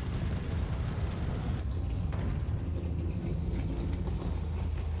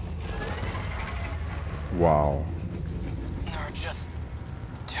 Wow. There are just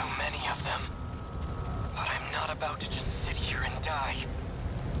too many of them. But I'm not about to just sit here and die.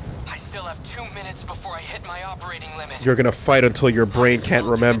 I still have 2 minutes before I hit my operating limit. You're gonna fight until your brain can't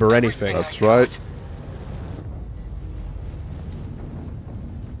remember anything. That's right.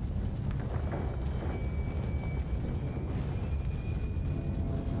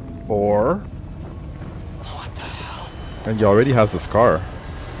 Or And he already has the scar.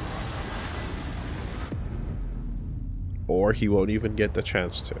 Or he won't even get the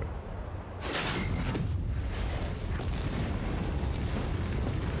chance to.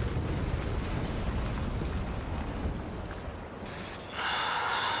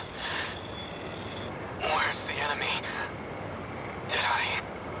 Where's the enemy? Did I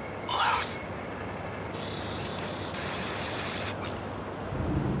lose?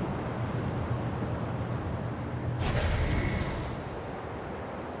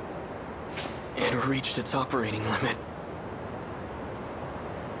 It reached its operating limit.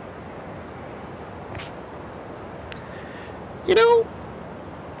 You know,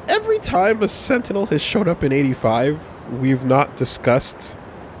 every time a Sentinel has showed up in 85, we've not discussed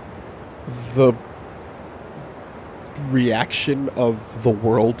the reaction of the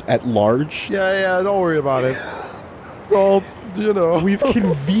world at large. Yeah, don't worry about it. Well, you know. We've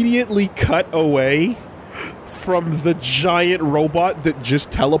conveniently cut away from the giant robot that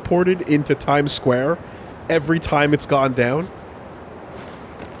just teleported into Times Square every time it's gone down.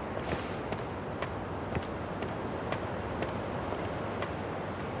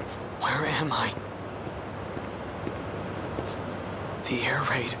 Where am I? The air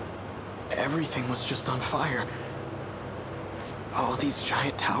raid. Everything was just on fire. All these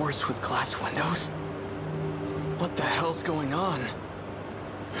giant towers with glass windows? What the hell's going on?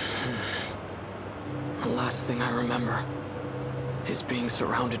 The last thing I remember is being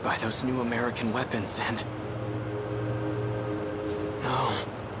surrounded by those new American weapons and... No,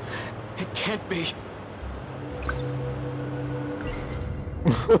 it can't be.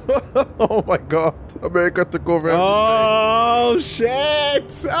 Oh my god. America took over everything. Oh,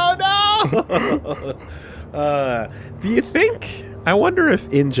 shit! Oh, no! Do you think... I wonder if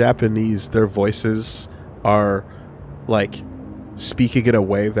in Japanese their voices are, like, speaking in a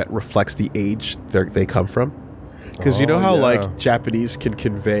way that reflects the age they come from? Because you know how, like, Japanese can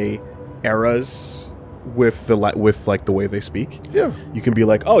convey eras with the like the way they speak? Yeah. You can be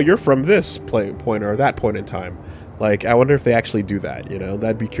like, oh, you're from this point or that point in time. Like, I wonder if they actually do that, you know?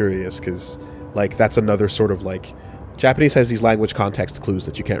 That'd be curious, because, like, that's another sort of, like... Japanese has these language context clues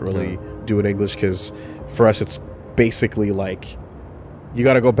that you can't really do in English, because for us it's basically, like... You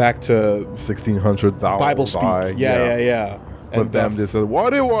gotta go back to... 1600 Bible speak. Yeah. But them, they said,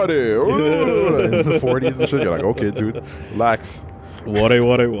 wade. In the 40s and shit, you're like, okay, dude, relax. Wade.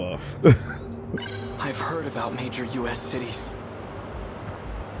 I've heard about major US cities.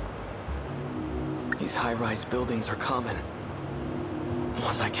 These high-rise buildings are common.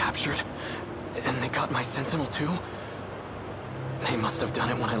 Was I captured? And they got my Sentinel too? They must have done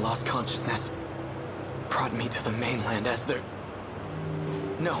it when I lost consciousness. Brought me to the mainland as their...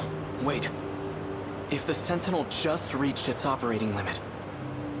 No, wait. If the Sentinel just reached its operating limit,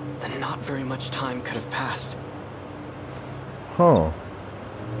 then not very much time could have passed. Huh.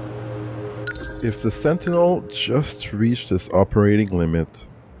 If the Sentinel just reached its operating limit,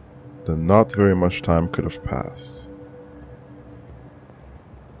 then not very much time could have passed.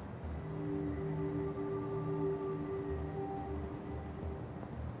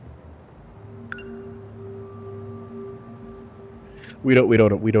 We don't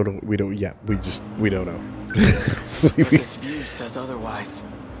know. This view says otherwise.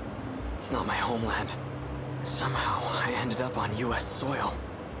 It's not my homeland. Somehow, I ended up on US soil.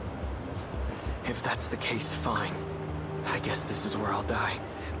 If that's the case, fine. I guess this is where I'll die.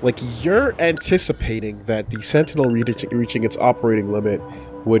 Like, you're anticipating that the Sentinel reaching its operating limit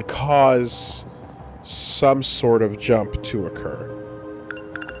would cause some sort of jump to occur.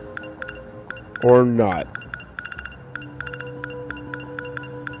 Or not.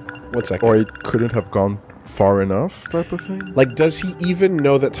 1 second. Or it couldn't have gone far enough, type of thing? Like, does he even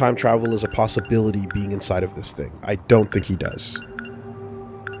know that time travel is a possibility being inside of this thing? I don't think he does.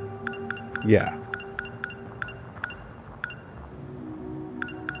 Yeah.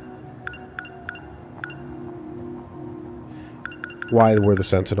 Why were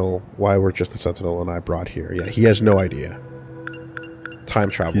just the Sentinel and I brought here? Yeah, he has no idea. Time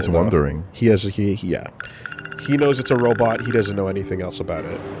travel. He's wondering. Yeah. He knows it's a robot, he doesn't know anything else about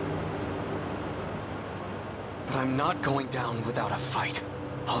it. But I'm not going down without a fight.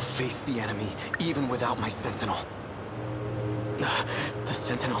 I'll face the enemy, even without my Sentinel. The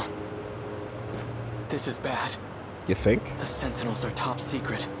Sentinel. This is bad. You think? The Sentinels are top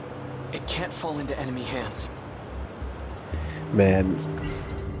secret. It can't fall into enemy hands. Man.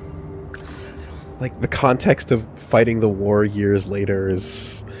 Like, the context of fighting the war years later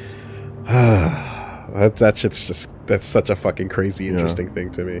is... that shit's just... That's such a fucking crazy, interesting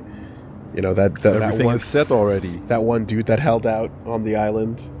thing to me. You know, that Everything one, is set already. That one dude that held out on the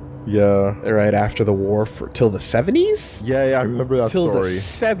island, Yeah. right after the war till the 70s. Yeah, I remember that Till the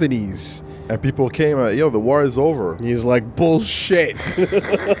story. 70s. And people came at, yo, the war is over. And he's like, bullshit.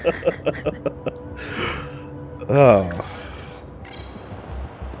 Oh.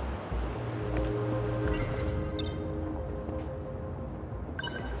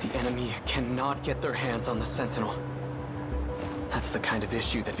 The enemy cannot get their hands on the Sentinel. That's the kind of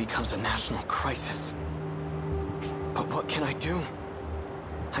issue that becomes a national crisis. But what can I do?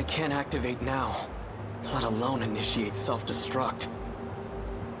 I can't activate now, let alone initiate self-destruct.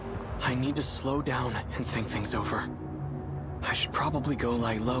 I need to slow down and think things over. I should probably go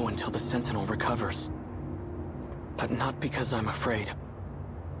lie low until the Sentinel recovers. But not because I'm afraid.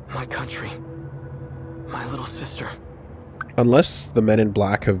 My country. My little sister. Unless the men in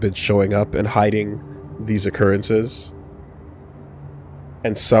black have been showing up and hiding these occurrences,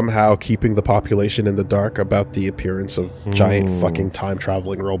 and somehow keeping the population in the dark about the appearance of giant fucking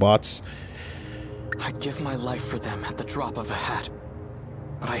time-traveling robots. I'd give my life for them at the drop of a hat.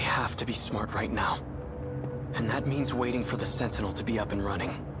 But I have to be smart right now. And that means waiting for the Sentinel to be up and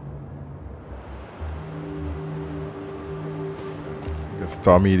running. I guess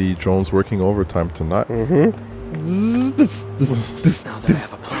Tommy Lee Jones working overtime tonight. Now that I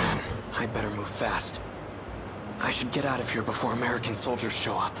have a plan, I'd better move fast. I should get out of here before American soldiers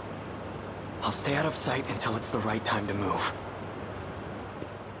show up. I'll stay out of sight until it's the right time to move.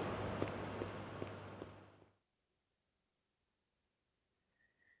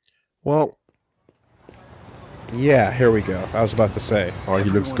 Well, yeah, here we go. I was about to say. Oh,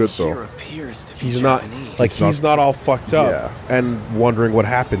 he looks good though. He's not, like, he's not all fucked up and wondering what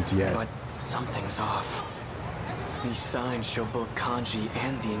happened yet. But something's off. These signs show both kanji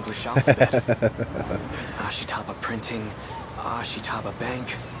and the English alphabet. Ashitaba Printing, Ashitaba Bank.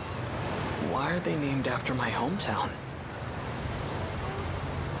 Why are they named after my hometown?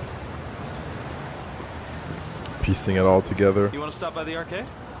 Piecing it all together. You want to stop by the arcade?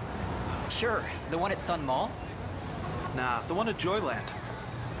 Sure. The one at Sun Mall? Nah, the one at Joyland.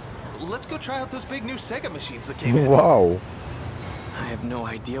 Let's go try out those big new Sega machines that came in. Wow. I have no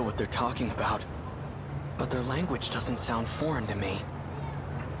idea what they're talking about, but their language doesn't sound foreign to me.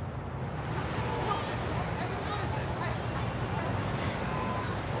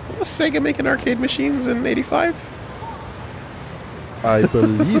 Was Sega making arcade machines in '85? I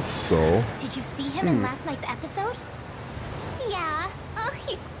believe so. Did you see him in last night's episode? Yeah. Oh,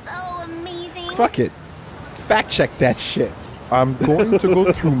 he's so amazing. Fuck it. Fact check that shit. I'm going to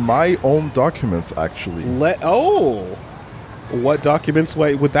go through my own documents, actually. What documents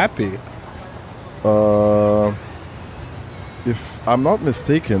would that be? If I'm not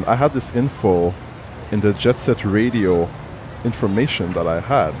mistaken, I had this info in the Jet Set Radio information that I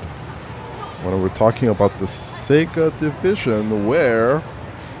had when we were talking about the Sega division where...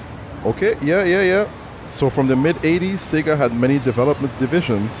 Okay, yeah. So from the mid-80s, Sega had many development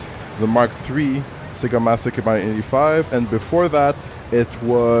divisions. The Mark III, Sega Master Computer 85, and before that, it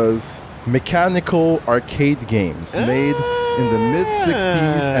was mechanical arcade games made in the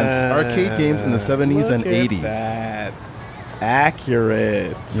mid-60s and arcade games in the 70s and 80s. That.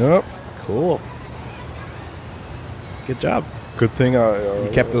 Accurate. Yep. Cool. Good job. Good thing you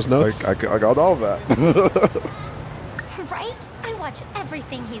kept those notes? I got all of that. Right? I watch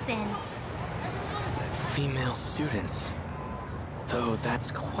everything he's in. Female students. Though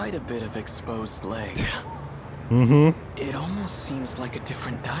that's quite a bit of exposed leg. It almost seems like a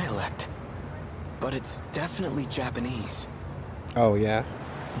different dialect. But it's definitely Japanese. Oh, yeah.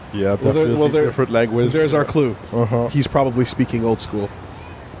 Yeah, definitely different language. There's our clue. Uh-huh. He's probably speaking old school.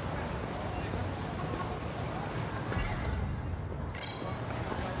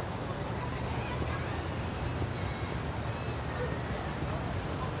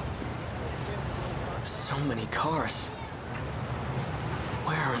 So many cars.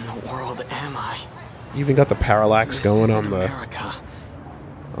 Where in the world am I? You even got the parallax going This on isn't the America.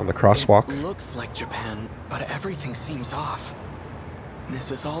 crosswalk. It looks like Japan, but everything seems off.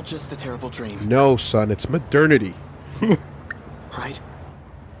 This is all just a terrible dream. No, son, it's modernity. Right?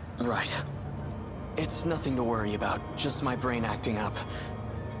 Right. It's nothing to worry about, just my brain acting up.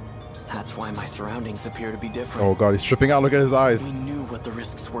 That's why my surroundings appear to be different. Oh god, he's tripping out. Look at his eyes. We knew what the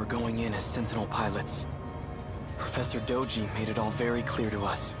risks were going in as Sentinel pilots. Professor Doji made it all very clear to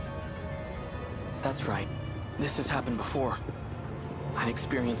us. That's right. This has happened before. I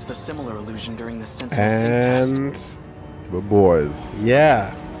experienced a similar illusion during the Sentinel sync test. And The boys.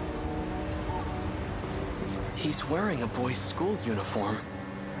 yeah. He's wearing a boy's school uniform,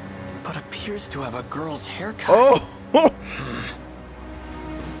 but appears to have a girl's haircut. Oh!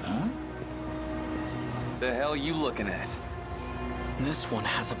 The hell you looking at? This one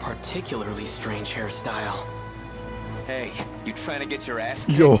has a particularly strange hairstyle. Hey, you trying to get your ass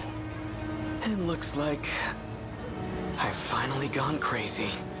kicked? Yo. It looks like I've finally gone crazy.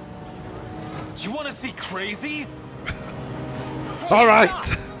 You want to see crazy? All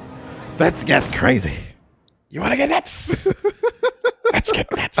right. Let's get crazy. You want to get nuts? Let's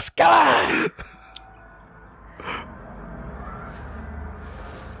get nuts. Come on.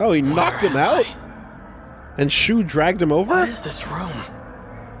 Oh, he knocked him out? And Shu dragged him over? What is this room?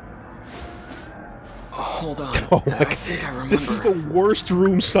 Hold on. Oh my I think I remember. This is the worst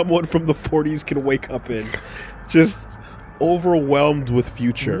room someone from the 40s can wake up in. Just overwhelmed with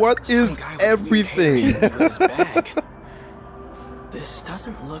future. What is Some guy with everything? weird hair in his bag. This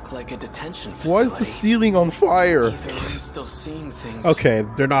doesn't look like a detention facility. Why is the ceiling on fire? Either I'm still seeing things. Okay,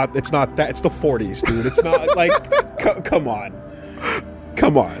 they're not. It's not that. It's the 40s, dude. It's not like. Come on.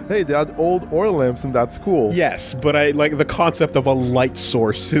 Come on. Hey, they had old oil lamps in that school. Yes, but I like the concept of a light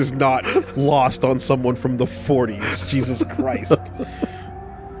source is not lost on someone from the 40s. Jesus Christ.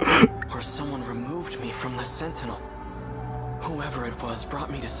 Or someone removed me from the Sentinel. Whoever it was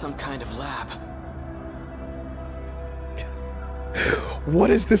brought me to some kind of lab. What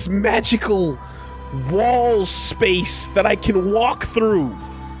is this magical wall space that I can walk through?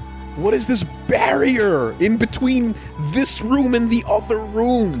 What is this barrier in between this room and the other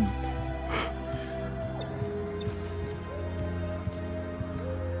room?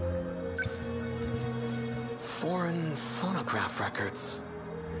 Foreign phonograph records.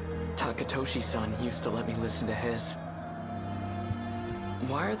 Takatoshi-san used to let me listen to his.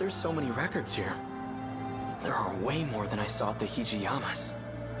 Why are there so many records here? There are way more than I saw at the Hijiyamas.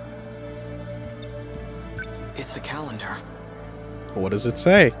 It's a calendar. What does it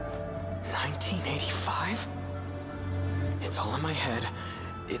say? 1985? It's all in my head.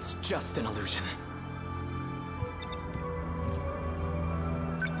 It's just an illusion.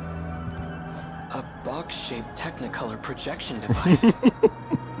 A box-shaped Technicolor projection device.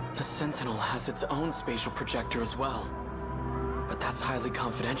 The Sentinel has its own spatial projector as well. But that's highly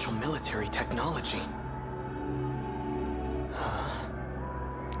confidential military technology.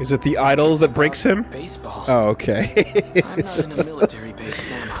 Is it the idols that breaks him? Baseball. Oh, okay. I'm not in a military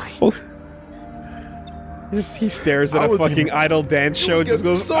base, am I? He stares at a fucking idol dance show and just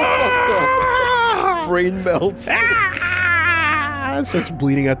goes, so fucked up. Brain melts. and starts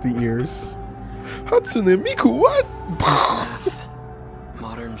bleeding out the ears. Hatsune Miku, what? Math,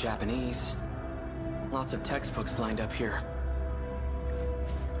 modern Japanese. Lots of textbooks lined up here.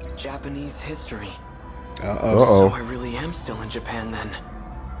 Japanese history. Uh-oh. So I really am still in Japan then.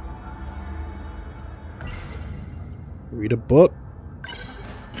 Read a book.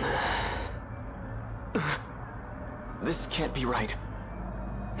 This can't be right.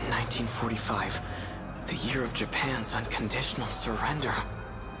 1945. The year of Japan's unconditional surrender.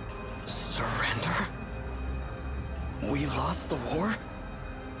 Surrender? We lost the war?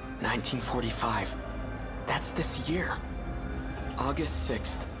 1945. That's this year. August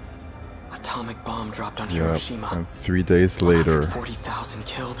 6th. Atomic bomb dropped on Hiroshima. And 3 days later, 40,000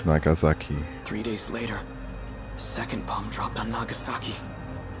 killed. Nagasaki. 3 days later, second bomb dropped on Nagasaki.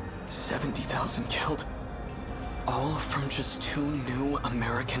 70,000 killed. All from just 2 new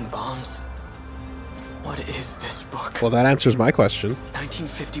American bombs. What is this book? Well, that answers my question.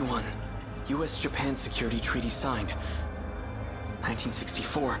 1951, U.S.-Japan Security Treaty signed.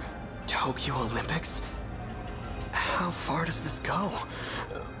 1964, Tokyo Olympics? How far does this go?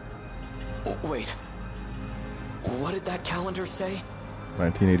 Wait. What did that calendar say?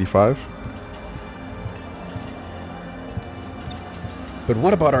 1985. But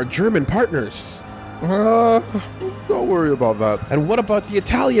what about our German partners? Don't worry about that. And what about the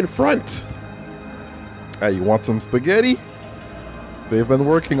Italian front? Hey, you want some spaghetti? They've been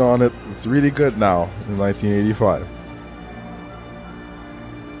working on it. It's really good now in 1985.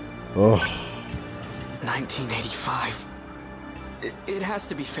 Ugh. 1985. It has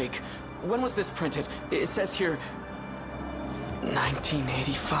to be fake. When was this printed? It says here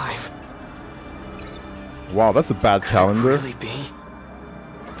 1985. Wow, that's a bad calendar. Could it really be?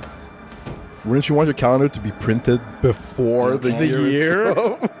 Wouldn't you want your calendar to be printed before the year?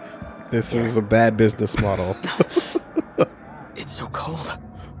 This is a bad business model. It's so cold.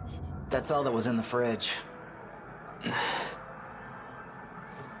 That's all that was in the fridge.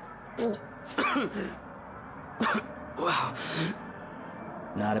 Wow.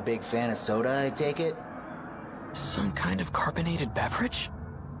 Not a big fan of soda, I take it? Some kind of carbonated beverage?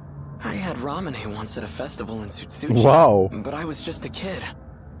 I had ramen once at a festival in Tsutsuchi. Wow. But I was just a kid.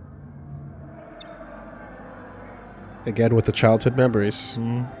 Again with the childhood memories.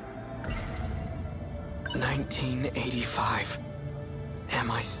 1985.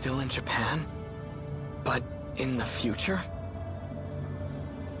 Am I still in Japan? But in the future?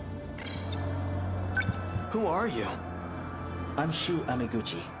 Who are you? I'm Shu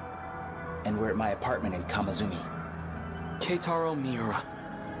Amiguchi, and we're at my apartment in Kamazumi. Keitaro Miura.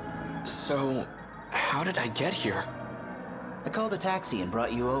 So, how did I get here? I called a taxi and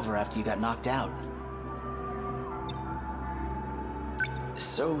brought you over after you got knocked out.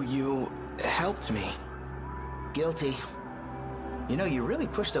 So you helped me? Guilty. You know, you really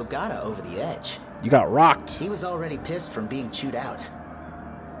pushed Ogata over the edge. You got rocked. He was already pissed from being chewed out.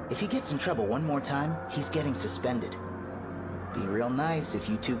 If he gets in trouble one more time, he's getting suspended. Be real nice if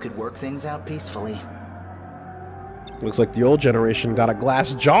you two could work things out peacefully. Looks like the old generation got a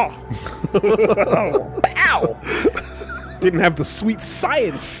glass jaw. Ow! Didn't have the sweet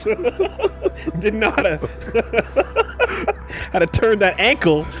science. Didn't know how to how to turn that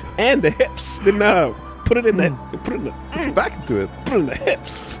ankle and the hips. Didn't know how to put it in the Back into it. Put it in the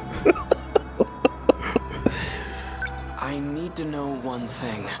hips. I need to know one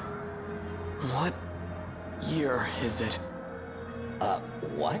thing. What year is it?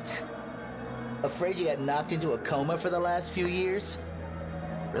 What? Afraid you got knocked into a coma for the last few years?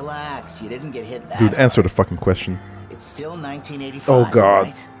 Relax, you didn't get hit that Dude, hard. answer the fucking question. It's still 1985, Oh, God.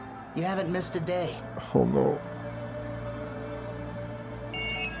 right? You haven't missed a day. Oh no.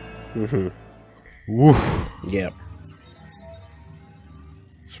 Woof. Yep.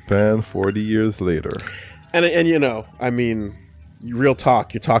 Japan 40 years later. And you know, I mean, real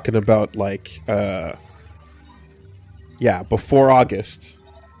talk, you're talking about like yeah, before August,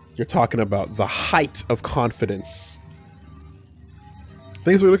 you're talking about the height of confidence.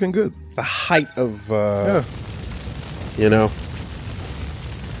 Things were looking good. The height of Yeah. you know,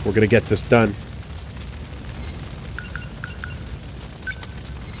 we're gonna get this done.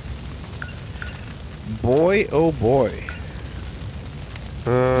 Boy, oh boy.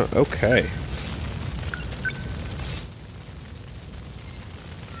 Okay.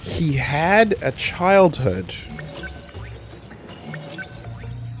 He had a childhood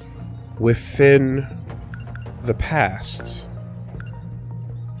within the past.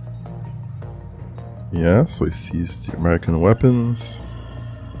 Yeah, so he sees the American weapons.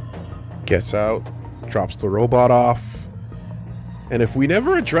 Gets out, drops the robot off. And if we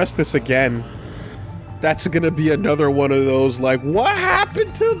never address this again, that's gonna be another one of those, like, what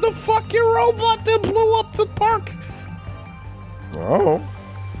happened to the fucking robot that blew up the park? Oh.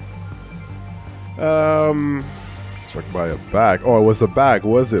 Struck by a bag. Oh, it was a bag,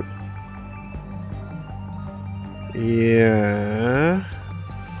 was it? Yeah.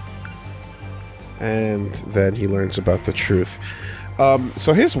 And then he learns about the truth.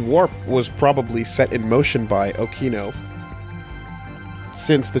 So his warp was probably set in motion by Okino,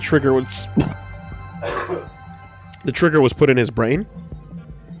 since the trigger was the trigger was put in his brain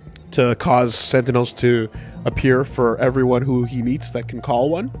to cause Sentinels to appear for everyone who he meets that can call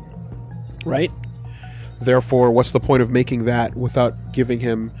one, right? Therefore, what's the point of making that without giving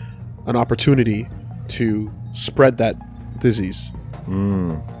him an opportunity to spread that disease?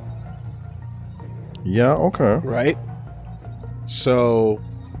 Yeah, okay. Right? So,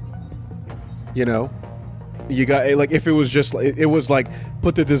 you know, you got, like, if it was just, it was like,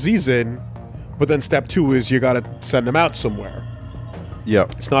 put the disease in, but then step 2 is you gotta send him out somewhere. Yeah.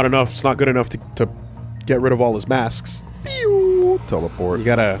 It's not enough, it's not good enough to get rid of all his masks. Pew! Teleport. You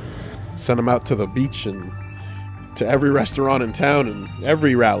gotta send him out to the beach and to every restaurant in town and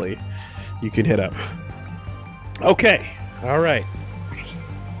every rally you can hit up. Okay. Alright.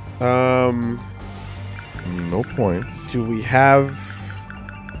 No points. Do we have...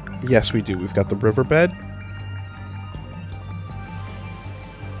 Yes, we do. We've got the riverbed.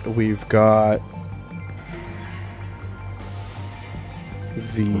 We've got...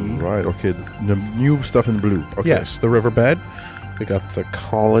 the... Right, okay. The new stuff in blue. Okay. Yes, the riverbed. We got the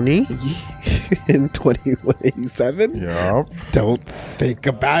colony in 2187. Yeah. Don't think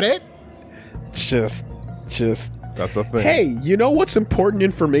about it. Just... That's the thing. Hey, you know what's important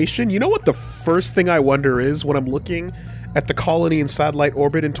information? You know what the first thing I wonder is when I'm looking at the colony in satellite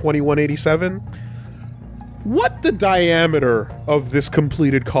orbit in 2187? What the diameter of this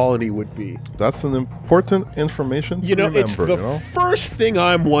completed colony would be. That's an important information to remember, It's the first thing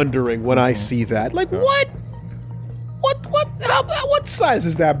I'm wondering when I see that. Like, what size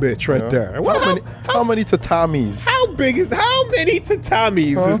is that bitch right there? How many tatamis? How many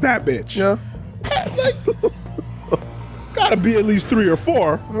tatamis is that bitch? Yeah. Like, gotta be at least 3 or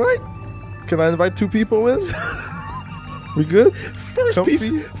 4, right? Can I invite 2 people in? We good?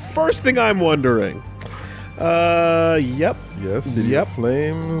 First thing I'm wondering. Yep. Yes, City of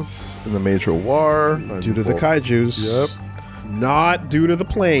Flames in the major war. Due to the kaijus. Not due to the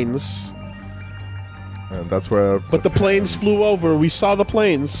planes. And that's where... But the planes flew over. We saw the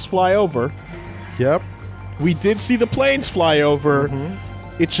planes fly over. Yep. We did see the planes fly over.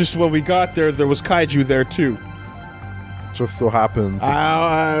 It's just when we got there, there was kaiju there too. Just so happened.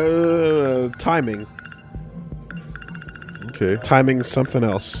 Timing. Okay. Timing something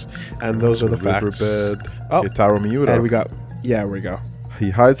else. And those are the facts. Riverbed. Oh, Keitaro Miura. and we got... Yeah, we go. He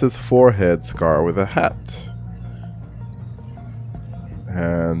hides his forehead scar with a hat.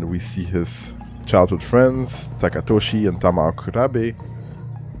 And we see his childhood friends, Takatoshi and Tamao Kurabe.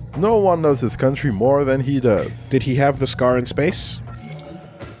 No one knows his country more than he does. Did he have the scar in space?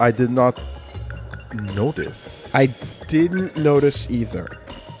 I did not notice. I didn't notice either.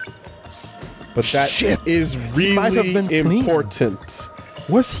 But that is might have been really clean. important.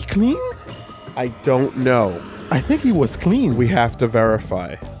 Was he clean? I don't know. I think he was clean. We have to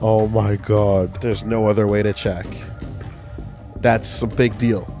verify. Oh my god. There's no other way to check. That's a big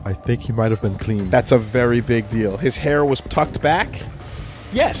deal. I think he might have been clean. That's a very big deal. His hair was tucked back.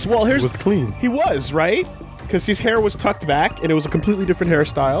 Yes, well, here's... He was clean. He was, right? Because his hair was tucked back, and it was a completely different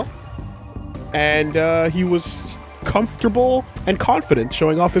hairstyle. And he was comfortable and confident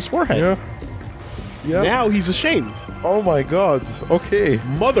showing off his forehead. Yeah. Yeah. Now he's ashamed. Oh my god. Okay.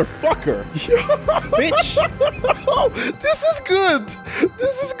 Motherfucker. Bitch. This is good.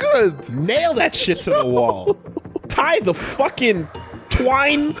 This is good. Nail that shit to the wall. Tie the fucking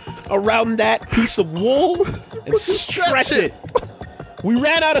twine around that piece of wool and stretch it. We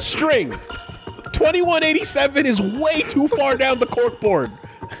ran out of string. 2187 is way too far down the corkboard.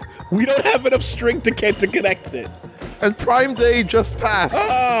 We don't have enough string to connect it. And Prime Day just passed.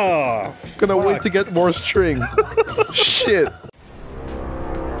 Oh, Gonna wait to get more string. Shit.